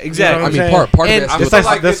 Yeah, exactly. You know what I I'm mean, saying? part of And it I has feel to That's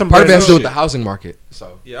like that's some part of it has to do with shit. the housing market.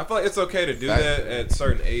 So Yeah, I feel like it's okay to do that at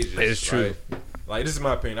certain ages. It is true. Right? Like this is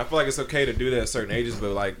my opinion. I feel like it's okay to do that at certain ages,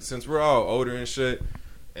 but like since we're all older and shit,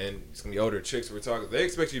 and it's gonna be older chicks we're talking, they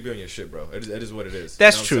expect you to be on your shit, bro. It is what it is.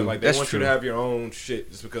 That's You know what I'm true. saying? Like they That's want true. you to have your own shit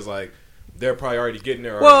just because like they're probably already getting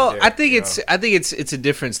there. Well, already there, I think you it's know? I think it's a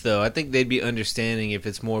difference though. I think they'd be understanding if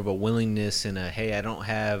it's more of a willingness and a hey, I don't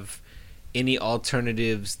have any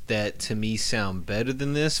alternatives that to me sound better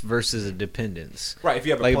than this versus a dependence. right. If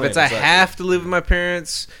you have a Like plan, if it's I exactly. have to live with my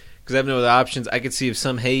parents because I have no other options, I could see if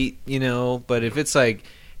some hate, but if it's like,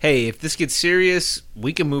 hey, if this gets serious,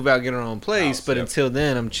 we can move out and get our own place, House, but yep. until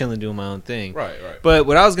then, I'm chilling doing my own thing. Right. But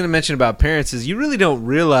what I was going to mention about parents is you really don't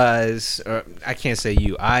realize, or I can't say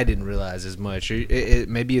I didn't realize as much, or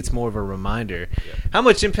maybe it's more of a reminder, how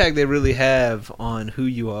much impact they really have on who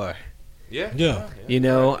you are. Yeah. Yeah. You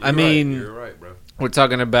know, Right. I mean, You're right, bro. we're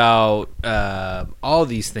talking about all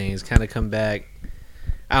these things kind of come back.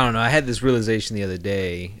 I don't know. I had this realization the other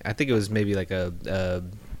day. I think it was maybe like a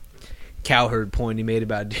Cowherd point he made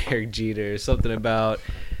about Derek Jeter or something about,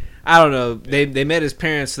 I don't know. They met his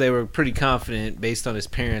parents, so they were pretty confident based on his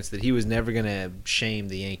parents that he was never going to shame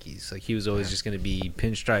the Yankees. Like he was always just going to be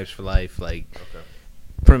pinstripes for life, like Okay.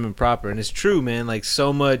 prim and proper. And it's true, man. Like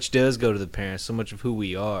so much does go to the parents, so much of who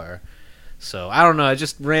we are. So I don't know.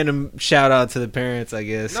 Just random shout out to the parents, I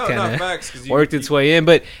guess. No, kinda not facts. 'Cause you- worked its way in,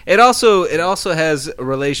 but it also has a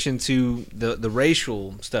relation to the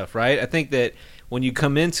racial stuff, right? I think that when you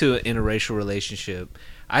come into an interracial relationship,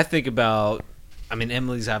 I think about. I mean,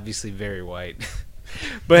 Emily's obviously very white,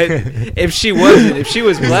 but if she wasn't, if she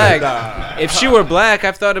was black, if she were black,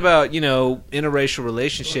 I've thought about interracial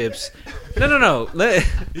relationships. No.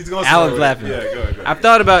 He's going Alan's laughing. Yeah, go ahead. I've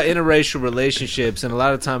thought about interracial relationships, and a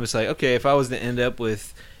lot of times it's like, okay, if I was to end up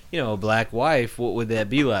with, a black wife, what would that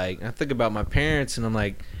be like? And I think about my parents, and I'm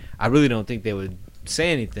like, I really don't think they would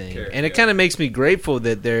say anything. Care, And it yeah. kind of makes me grateful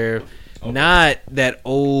that they're not that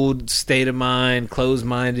old state of mind,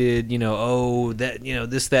 closed-minded,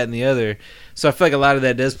 this, that, and the other. So I feel like a lot of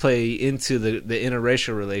that does play into the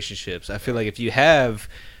interracial relationships. I feel like if you have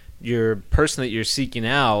your person that you're seeking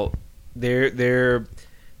out, their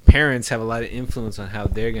parents have a lot of influence on how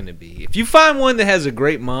they're going to be. If you find one that has a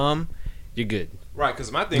great mom, you're good. Right,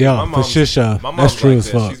 because my thing, Yeah, my mom's, for sure. my That's mom's true like as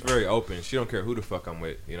that. fuck. She's very open. She don't care who the fuck I'm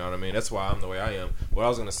with. You know what I mean? That's why I'm the way I am. What I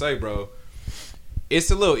was gonna say, bro,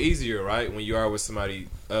 it's a little easier, right, when you are with somebody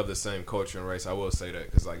of the same culture and race. I will say that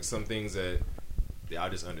because like some things that I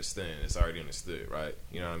just understand, it's already understood, right?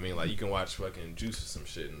 You know what I mean? Like you can watch fucking Juice or some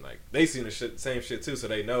shit, and like they see the same shit too, so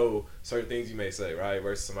they know certain things you may say, right?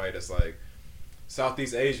 Versus somebody that's like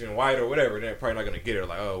Southeast Asian, white, or whatever, they're probably not gonna get it.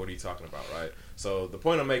 Like, oh, what are you talking about, right? So the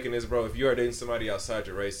point I'm making is, bro, if you are dating somebody outside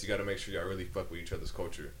your race, you got to make sure y'all really fuck with each other's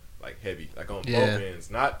culture, like heavy, like on both ends,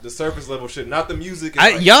 not the surface level shit, not the music.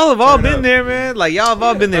 And, like, y'all have all turn it been up. there, man. Like y'all have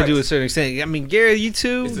all been there facts. to a certain extent. I mean, Gary, you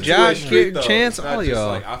too, It's a Josh, two-way street, though. Chance, It's not all just y'all.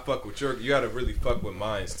 Like I fuck with you got to really fuck with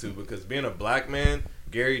mines too, because being a black man,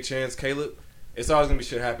 Gary, Chance, Caleb, it's always gonna be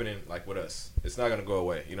shit happening like with us. It's not gonna go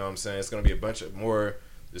away. You know what I'm saying? It's gonna be a bunch of more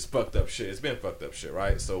just fucked up shit. It's been fucked up shit,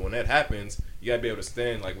 right? So when that happens, you gotta be able to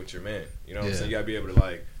stand like with your man. You know what I'm saying? You gotta be able to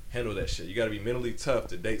like handle that shit. You gotta be mentally tough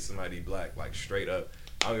to date somebody black, like straight up.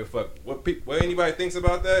 I don't give a fuck what anybody thinks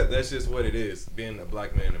about that. That's just what it is, being a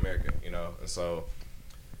black man in America, you know. And so,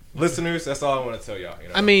 listeners, that's all I want to tell y'all. You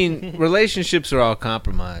know? I mean, relationships are all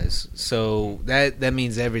compromise, so that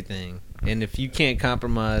means everything. And if you can't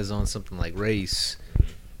compromise on something like race,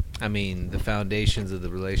 I mean, the foundations of the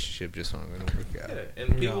relationship just aren't going to work out. Yeah,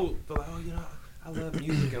 and people feel like, oh, I love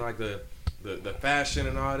music and like the fashion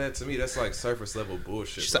and all that. To me, that's like surface level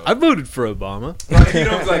bullshit. She's like, Bro. I voted for Obama. Like, you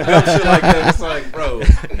know, it's like dumb shit like that. It's like, bro,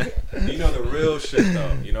 you know the real shit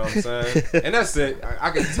though. You know what I'm saying? And that's it.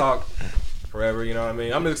 I can talk forever. You know what I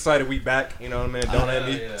mean? I'm excited we back. You know what I mean? Don't at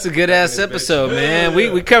me. It's a good ass episode, man.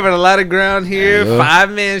 We covered a lot of ground here.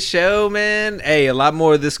 5-man show, man. Hey, a lot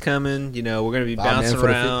more of this coming. You know, we're gonna be bouncing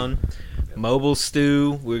around. Mobile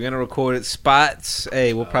Stew. We're gonna record at Spots.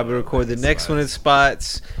 Hey, we'll probably record the next one at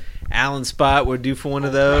Spots. Allen Spot, we're due for one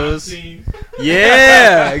of those.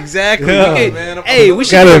 Yeah, exactly. Yeah. We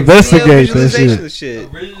should Gotta do a investigate video that visualization shit.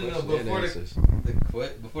 of Original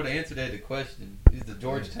before they answer that the question is the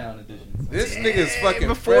Georgetown edition. This nigga's fucking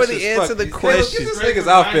before fresh they as answer fuck. the Hey, look at question. this nigga's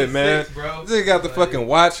outfit, man. Bro. This nigga got the fucking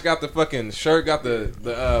watch, got the fucking shirt, got the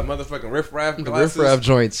motherfucking riff-raff The glasses. riff-raff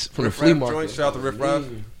joints from the flea market. Joint. Shout out to riff-raff.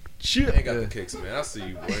 Shit. Ain't got the kicks, man. I see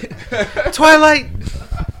you, boy. Twilight.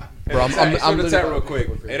 Bro, I'm the literally- tat real quick.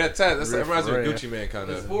 Hey, that tat, that reminds me of Riff-raff. Gucci Man kind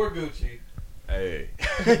It's of. for Gucci. Hey,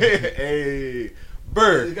 hey, It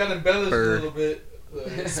Bird. got embellished Bird. a little bit.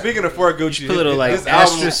 Speaking of for Gucci, Put a little like his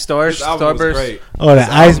album- asterisk star his album was starburst. great. Oh, the His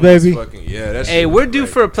Ice album was Baby? fucking- yeah, that Hey, shit we're was due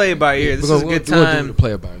great. for a play it by ear. This is a good time. to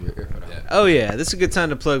play it by ear. Oh yeah, this is a good time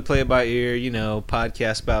to play it by ear. You know,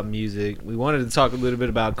 podcast about music. We wanted to talk a little bit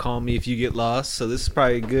about "Call Me If You Get Lost," so this is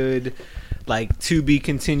probably a good, like, to be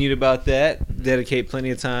continued about that. Dedicate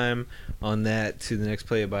plenty of time on that to the next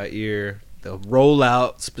play it by ear, the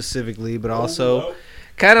rollout specifically, but also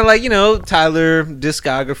kind of like, you know, Tyler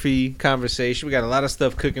discography conversation. We got a lot of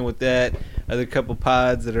stuff cooking with that. Other couple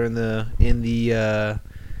pods that are in the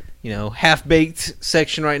half baked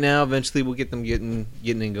section right now. Eventually, we'll get them getting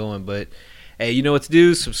and going. But hey, you know what to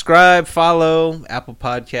do. Subscribe, follow Apple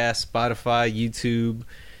Podcasts, Spotify, YouTube.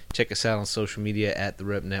 Check us out on social media at the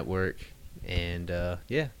Rep Network. And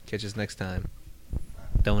catch us next time.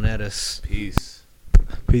 Don't at us. Peace.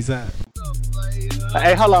 Peace out.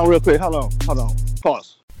 Hey, hold on real quick. Hold on.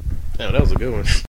 Pause. Damn, that was a good one.